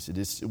die. He said,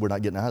 we're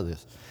not getting out of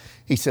this.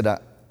 He said, I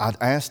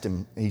asked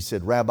him, he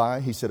said, Rabbi,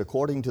 he said,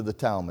 according to the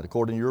Talmud,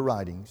 according to your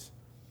writings,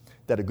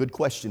 that a good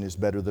question is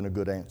better than a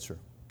good answer.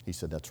 He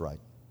said, that's right.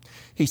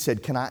 He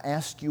said, can I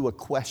ask you a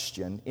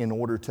question in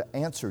order to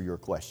answer your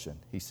question?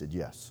 He said,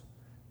 yes.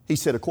 He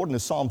said, according to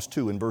Psalms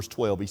 2 in verse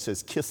 12, he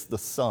says, kiss the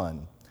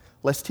Son,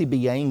 lest he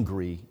be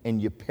angry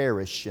and you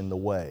perish in the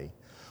way,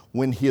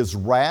 when his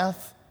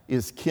wrath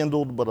is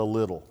kindled but a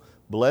little.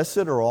 Blessed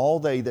are all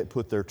they that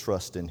put their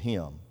trust in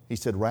him. He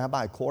said,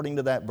 Rabbi, according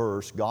to that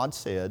verse, God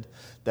said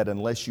that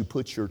unless you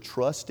put your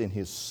trust in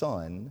his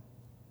Son,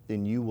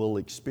 then you will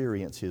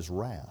experience his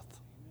wrath.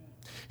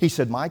 He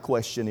said, my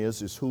question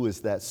is who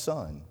is that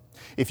Son?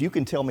 If you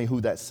can tell me who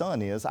that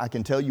Son is, I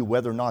can tell you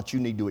whether or not you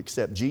need to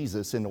accept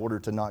Jesus in order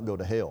to not go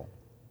to hell.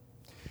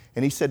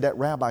 And he said that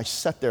rabbi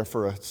sat there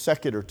for a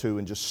second or two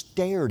and just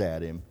stared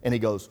at him. And he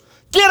goes,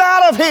 get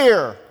out of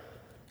here!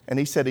 And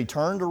he said he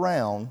turned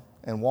around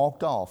and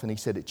walked off. And he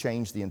said it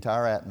changed the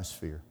entire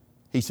atmosphere.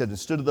 He said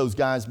instead of those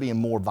guys being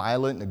more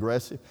violent and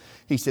aggressive,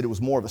 he said it was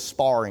more of a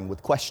sparring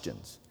with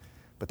questions.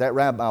 But that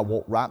rabbi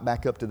walked right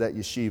back up to that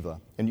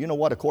yeshiva. And you know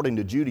what? According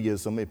to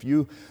Judaism, if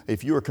you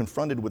are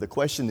confronted with a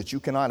question that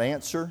you cannot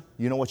answer,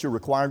 you know what you're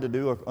required to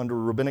do under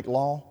rabbinic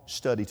law?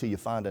 Study till you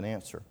find an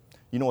answer.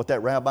 You know what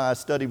that rabbi's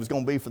study was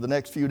going to be for the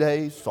next few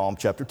days? Psalm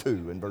chapter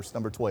 2 and verse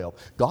number 12.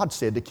 God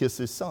said to kiss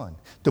his Son,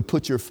 to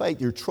put your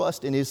faith, your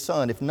trust in his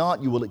Son. If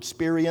not, you will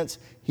experience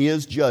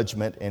his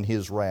judgment and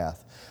his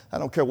wrath. I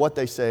don't care what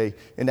they say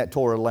in that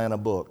Torah Atlanta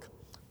book.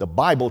 The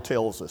Bible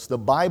tells us, the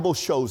Bible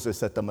shows us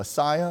that the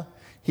Messiah,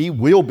 he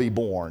will be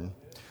born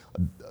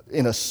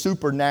in a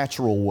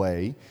supernatural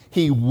way.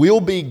 He will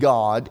be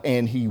God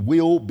and he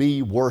will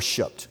be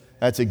worshiped.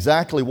 That's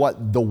exactly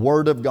what the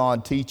Word of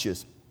God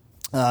teaches.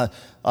 I'm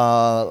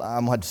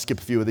going to have to skip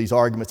a few of these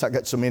arguments. I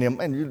got so many of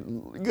them. And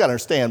you got to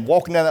understand,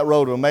 walking down that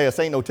road to Emmaus,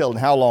 ain't no telling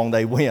how long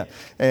they went.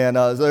 And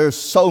there's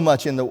so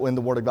much in the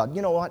Word of God.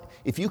 You know what?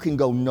 If you can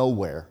go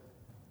nowhere,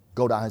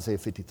 go to Isaiah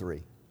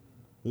 53.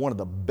 One of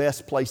the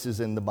best places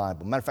in the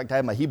Bible. Matter of fact, I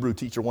had my Hebrew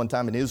teacher one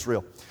time in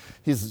Israel.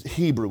 His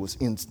Hebrew was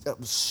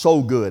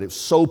so good. It was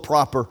so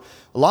proper.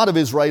 A lot of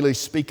Israelis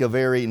speak a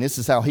very, and this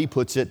is how he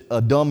puts it,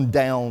 a dumbed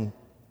down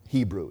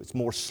Hebrew. It's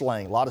more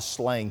slang, a lot of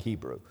slang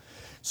Hebrew.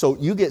 So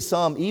you get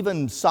some,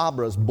 even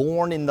Sabras,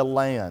 born in the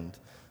land,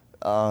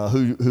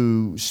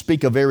 who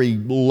speak a very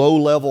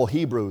low-level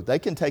Hebrew. They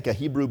can take a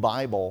Hebrew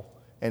Bible,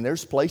 and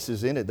there's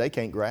places in it they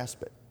can't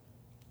grasp it.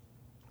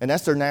 And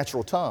that's their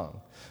natural tongue,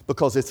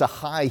 because it's a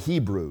high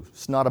Hebrew.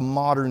 It's not a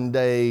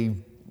modern-day,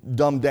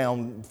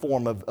 dumbed-down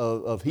form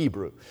of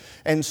Hebrew.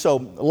 And so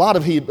a lot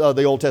of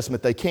the Old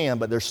Testament they can,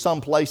 but there's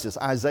some places.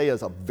 Isaiah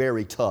is a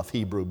very tough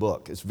Hebrew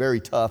book. It's very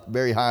tough,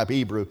 very high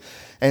Hebrew.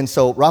 And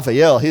so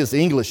Raphael, his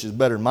English is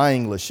better than my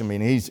English. I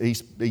mean, he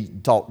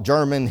taught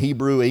German,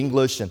 Hebrew,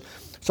 English. And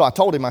so I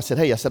told him, I said,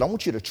 I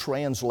want you to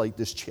translate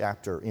this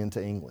chapter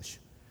into English.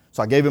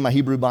 So I gave him my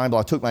Hebrew Bible.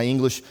 I took my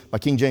English, my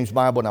King James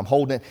Bible, and I'm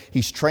holding it.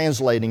 He's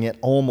translating it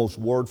almost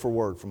word for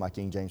word from my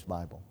King James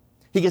Bible.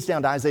 He gets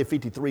down to Isaiah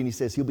 53 and he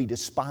says, he'll be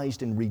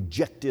despised and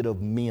rejected of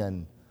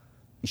men.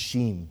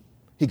 Ishim.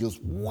 He goes,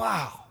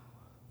 wow,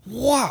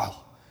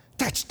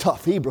 that's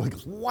tough Hebrew. He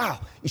goes,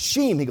 wow.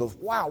 Ishim. He goes,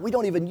 wow, we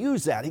don't even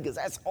use that. He goes,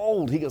 that's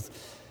old. He goes,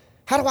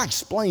 how do I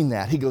explain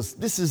that? He goes,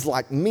 this is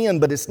like men,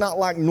 but it's not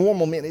like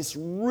normal men. It's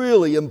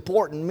really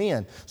important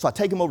men. So I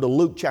take him over to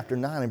Luke chapter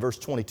 9 and verse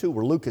 22,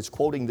 where Luke is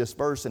quoting this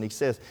verse, and he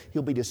says,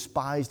 he'll be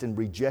despised and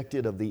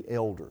rejected of the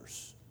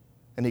elders.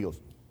 And he goes,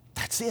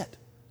 that's it.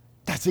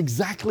 That's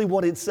exactly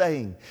what it's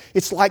saying.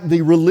 It's like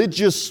the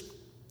religious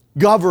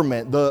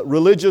government, the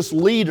religious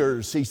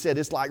leaders. He said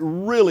it's like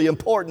really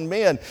important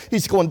men.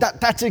 He's going,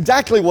 that's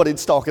exactly what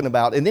it's talking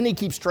about. And then he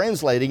keeps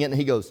translating it, and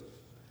he goes,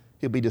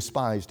 he'll be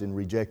despised and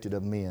rejected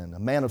of men, a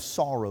man of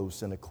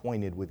sorrows and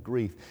acquainted with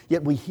grief.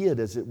 Yet we hid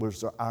as it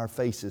was our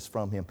faces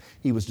from him.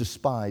 He was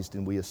despised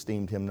and we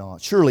esteemed him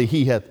not. Surely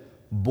he hath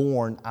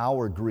borne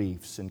our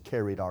griefs and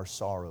carried our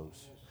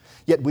sorrows.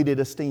 Yet we did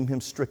esteem him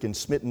stricken,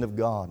 smitten of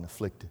God, and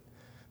afflicted.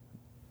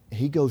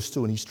 He goes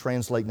through and he's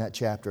translating that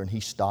chapter, and he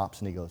stops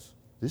and he goes,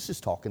 this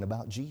is talking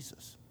about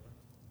Jesus.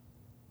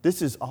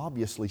 This is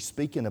obviously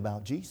speaking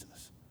about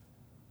Jesus.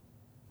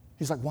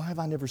 He's like, why have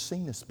I never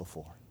seen this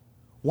before?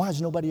 Why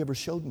has nobody ever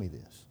showed me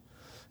this?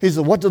 He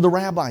said, what do the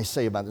rabbis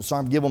say about this? So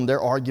I'm giving them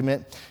their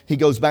argument. He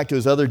goes back to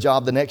his other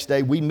job the next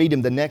day. We meet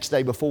him the next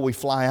day before we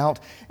fly out.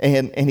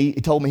 And he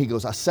told me, he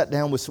goes, I sat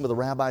down with some of the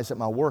rabbis at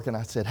my work, and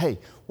I said, hey,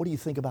 what do you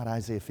think about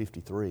Isaiah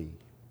 53?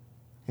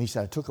 And he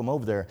said, I took them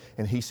over there,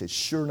 and he said,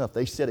 sure enough,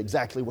 they said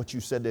exactly what you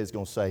said they was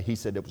going to say. He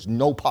said there was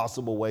no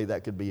possible way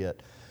that could be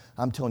it.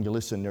 I'm telling you,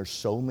 listen, there's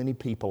so many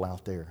people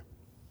out there.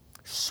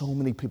 So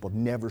many people have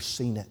never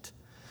seen it.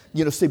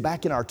 You know, see,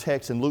 back in our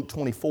text in Luke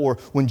 24,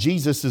 when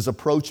Jesus is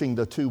approaching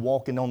the two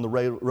walking on the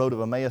road of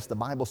Emmaus, the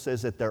Bible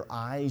says that their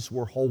eyes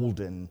were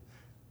holden,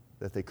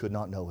 that they could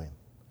not know him.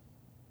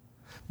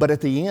 But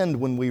at the end,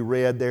 when we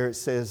read there, it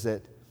says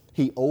that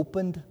he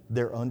opened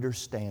their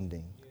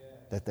understanding.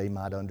 that they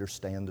might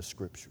understand the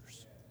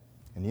Scriptures.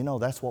 And you know,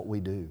 that's what we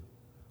do.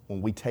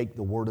 When we take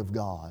the Word of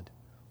God,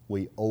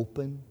 we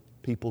open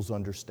people's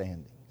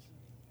understandings.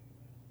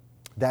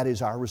 That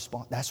is our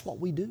response. That's what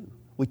we do.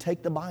 We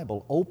take the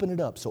Bible, open it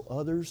up so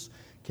others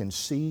can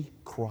see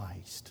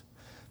Christ.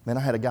 Man,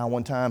 I had a guy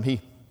one time, he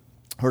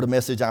heard a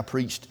message I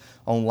preached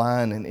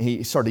online, and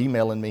he started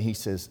emailing me. He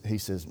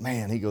says,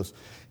 man, he goes,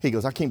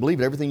 I can't believe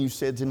it. Everything you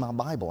said's in my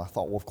Bible. I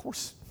thought, well, of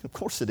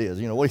course it is.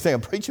 You know, what do you think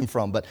I'm preaching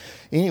from? But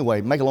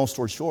anyway, make a long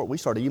story short, we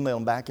started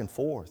emailing back and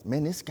forth.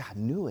 Man, this guy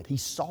knew it. He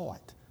saw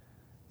it.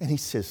 And he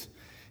says,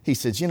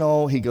 you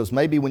know, he goes,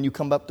 maybe when you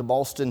come up to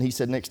Boston, he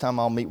said, next time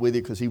I'll meet with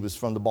you, because he was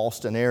from the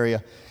Boston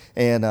area.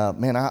 And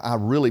man, I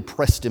really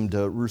pressed him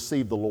to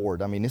receive the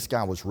Lord. I mean, this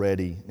guy was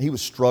ready. He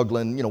was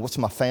struggling. You know, what's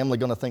my family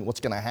going to think? What's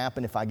going to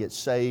happen if I get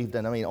saved?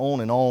 And I mean,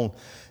 on and on.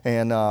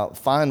 And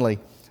finally,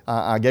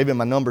 I gave him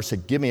my number,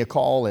 said, give me a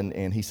call.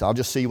 And he said, I'll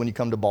just see you when you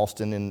come to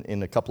Boston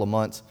in a couple of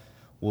months.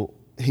 Well,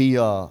 he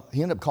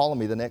ended up calling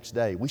me the next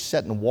day. We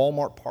sat in a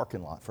Walmart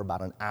parking lot for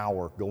about an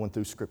hour going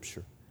through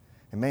Scripture.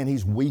 And man,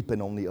 he's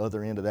weeping on the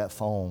other end of that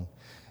phone.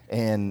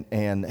 And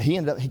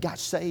he got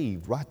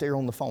saved right there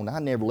on the phone. I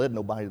never led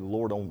nobody to the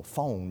Lord on the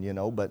phone, you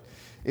know, but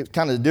it's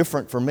kind of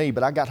different for me.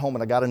 But I got home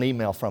and I got an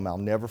email from him. I'll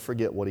never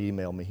forget what he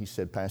emailed me. He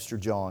said, Pastor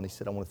John, he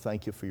said, I want to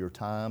thank you for your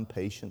time,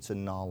 patience,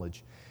 and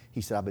knowledge. He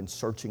said, I've been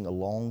searching a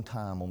long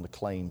time on the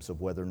claims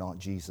of whether or not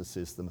Jesus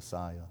is the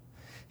Messiah.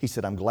 He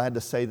said, I'm glad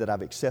to say that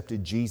I've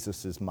accepted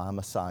Jesus as my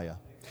Messiah.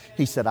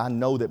 He said, I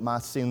know that my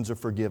sins are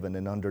forgiven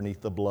and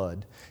underneath the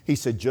blood. He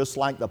said, just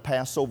like the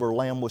Passover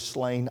lamb was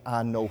slain,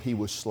 I know He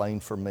was slain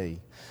for me.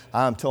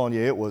 I'm telling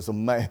you, it was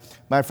amazing.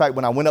 Matter of fact,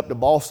 when I went up to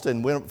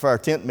Boston, went up for our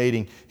tent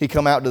meeting, he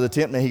come out to the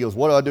tent meeting. He goes,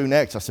 what do I do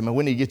next? I said, man,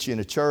 we need to get you in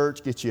a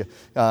church, let you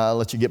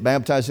get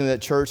baptized in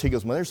that church. He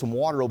goes, well, there's some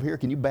water over here.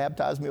 Can you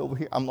baptize me over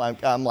here? I'm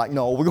like,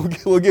 no,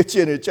 we'll get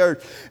you in a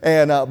church.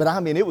 And but I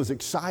mean, it was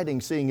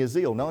exciting seeing his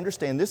zeal. Now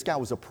understand, this guy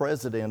was a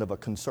president of a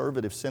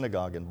conservative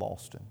synagogue in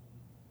Boston.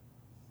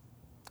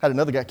 I had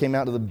another guy came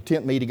out to the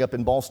tent meeting up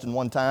in Boston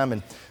one time,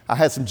 and I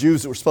had some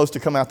Jews that were supposed to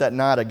come out that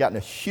night. I'd gotten a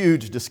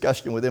huge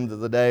discussion with them the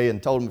other day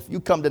and told them, if you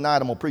come tonight,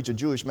 I'm going to preach a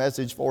Jewish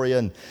message for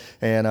you.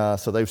 And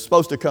so they were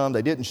supposed to come.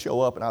 They didn't show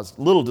up, and I was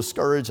a little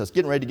discouraged. I was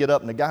getting ready to get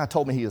up, and the guy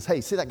told me, he goes,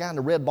 hey, see that guy in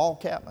the red ball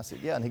cap? And I said,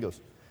 yeah. And he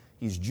goes,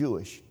 he's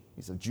Jewish.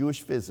 He's a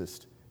Jewish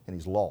physicist, and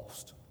he's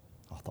lost.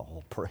 I thought,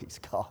 oh, praise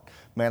God.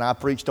 Man, I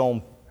preached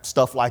on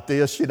stuff like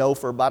this, you know,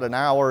 for about an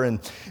hour, and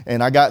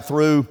I got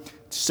through.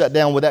 Sat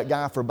down with that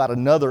guy for about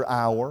another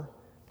hour.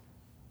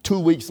 2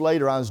 weeks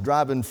later, I was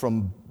driving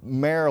from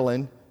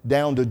Maryland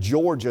down to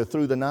Georgia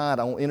through the night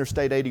on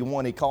Interstate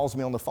 81. He calls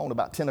me on the phone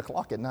about 10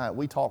 o'clock at night.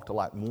 We talked till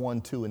like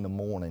 1, 2 in the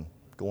morning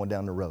going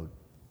down the road.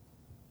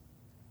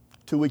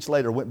 2 weeks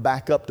later, went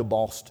back up to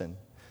Boston.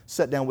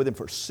 Sat down with him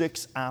for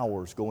 6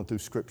 hours going through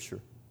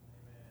Scripture.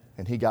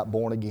 And he got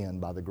born again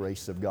by the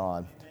grace of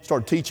God.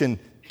 Started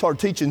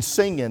teaching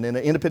singing in an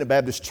independent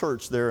Baptist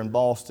church there in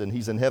Boston.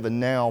 He's in heaven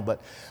now,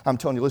 but I'm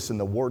telling you, listen,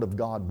 the Word of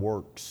God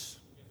works.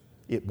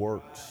 It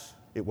works.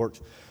 It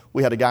works.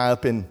 We had a guy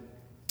up in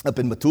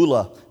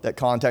Metula that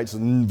contacted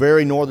us, the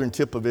very northern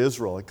tip of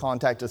Israel. He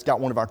contacted us, got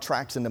one of our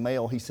tracts in the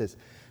mail. He says,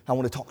 I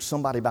want to talk to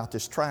somebody about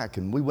this tract.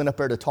 And we went up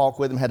there to talk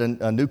with him, had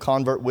a new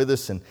convert with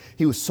us, and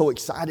he was so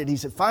excited. He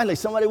said, finally,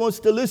 somebody wants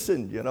to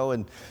listen, you know.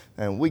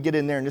 And we get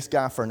in there, and this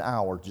guy for an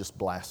hour just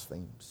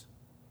blasphemes.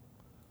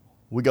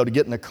 We go to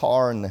get in the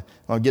car, and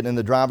I'm getting in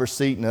the driver's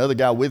seat, and the other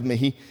guy with me,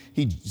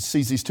 he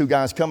sees these two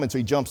guys coming, so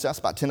he jumps out. It's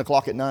about 10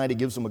 o'clock at night. He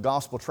gives them a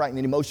gospel tract, and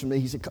then he motioned me.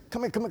 He said,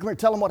 come here,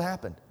 tell them what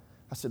happened.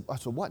 I said,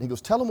 what? And he goes,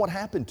 tell them what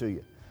happened to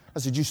you. I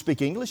said, you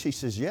speak English? He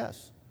says,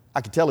 yes. I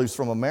could tell he was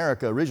from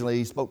America originally.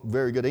 He spoke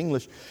very good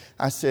English.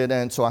 I said,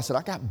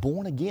 I got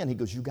born again. He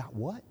goes, you got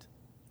what?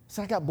 I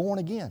said, I got born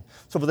again.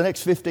 So for the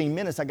next 15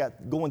 minutes, I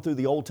got going through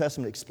the Old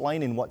Testament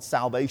explaining what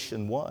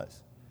salvation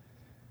was.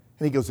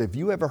 And he goes, have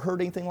you ever heard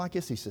anything like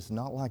this? He says,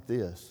 not like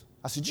this.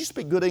 I said, you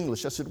speak good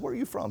English. I said, where are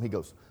you from? He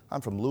goes,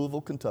 I'm from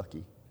Louisville,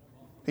 Kentucky.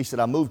 He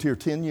said, I moved here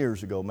 10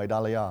 years ago, made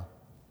Aliyah.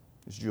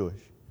 He's Jewish.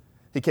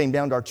 He came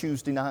down to our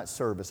Tuesday night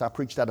service. I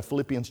preached out of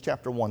Philippians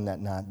chapter 1 that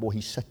night. Boy,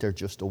 he sat there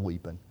just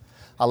a-weeping.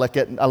 I let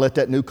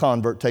that new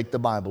convert take the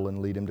Bible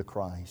and lead him to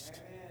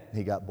Christ.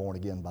 He got born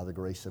again by the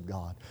grace of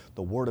God.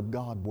 The Word of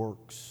God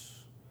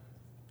works.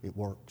 It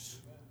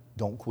works.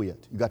 Don't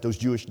quit. You got those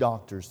Jewish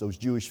doctors, those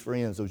Jewish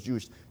friends,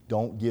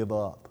 don't give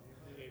up.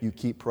 You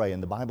keep praying.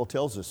 The Bible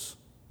tells us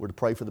we're to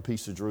pray for the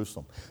peace of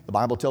Jerusalem. The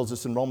Bible tells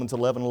us in Romans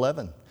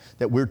 11:11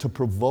 that we're to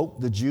provoke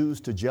the Jews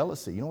to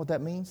jealousy. You know what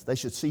that means? They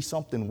should see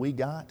something we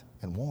got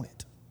and want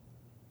it.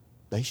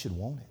 They should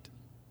want it.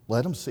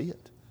 Let them see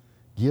it.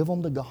 Give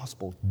them the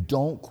gospel.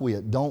 Don't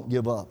quit. Don't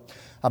give up.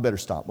 I better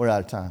stop. We're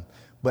out of time.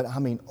 But I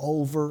mean,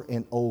 over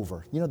and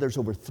over. You know, there's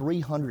over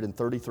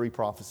 333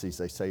 prophecies,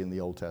 they say, in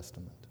the Old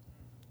Testament.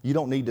 You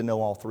don't need to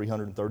know all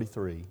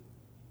 333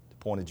 to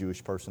point a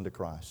Jewish person to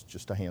Christ.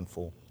 Just a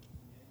handful.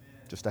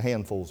 Amen. Just a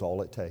handful is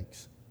all it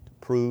takes to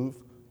prove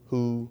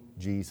who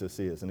Jesus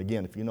is. And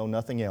again, if you know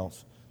nothing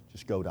else,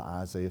 just go to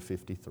Isaiah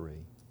 53.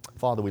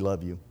 Father, we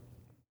love you.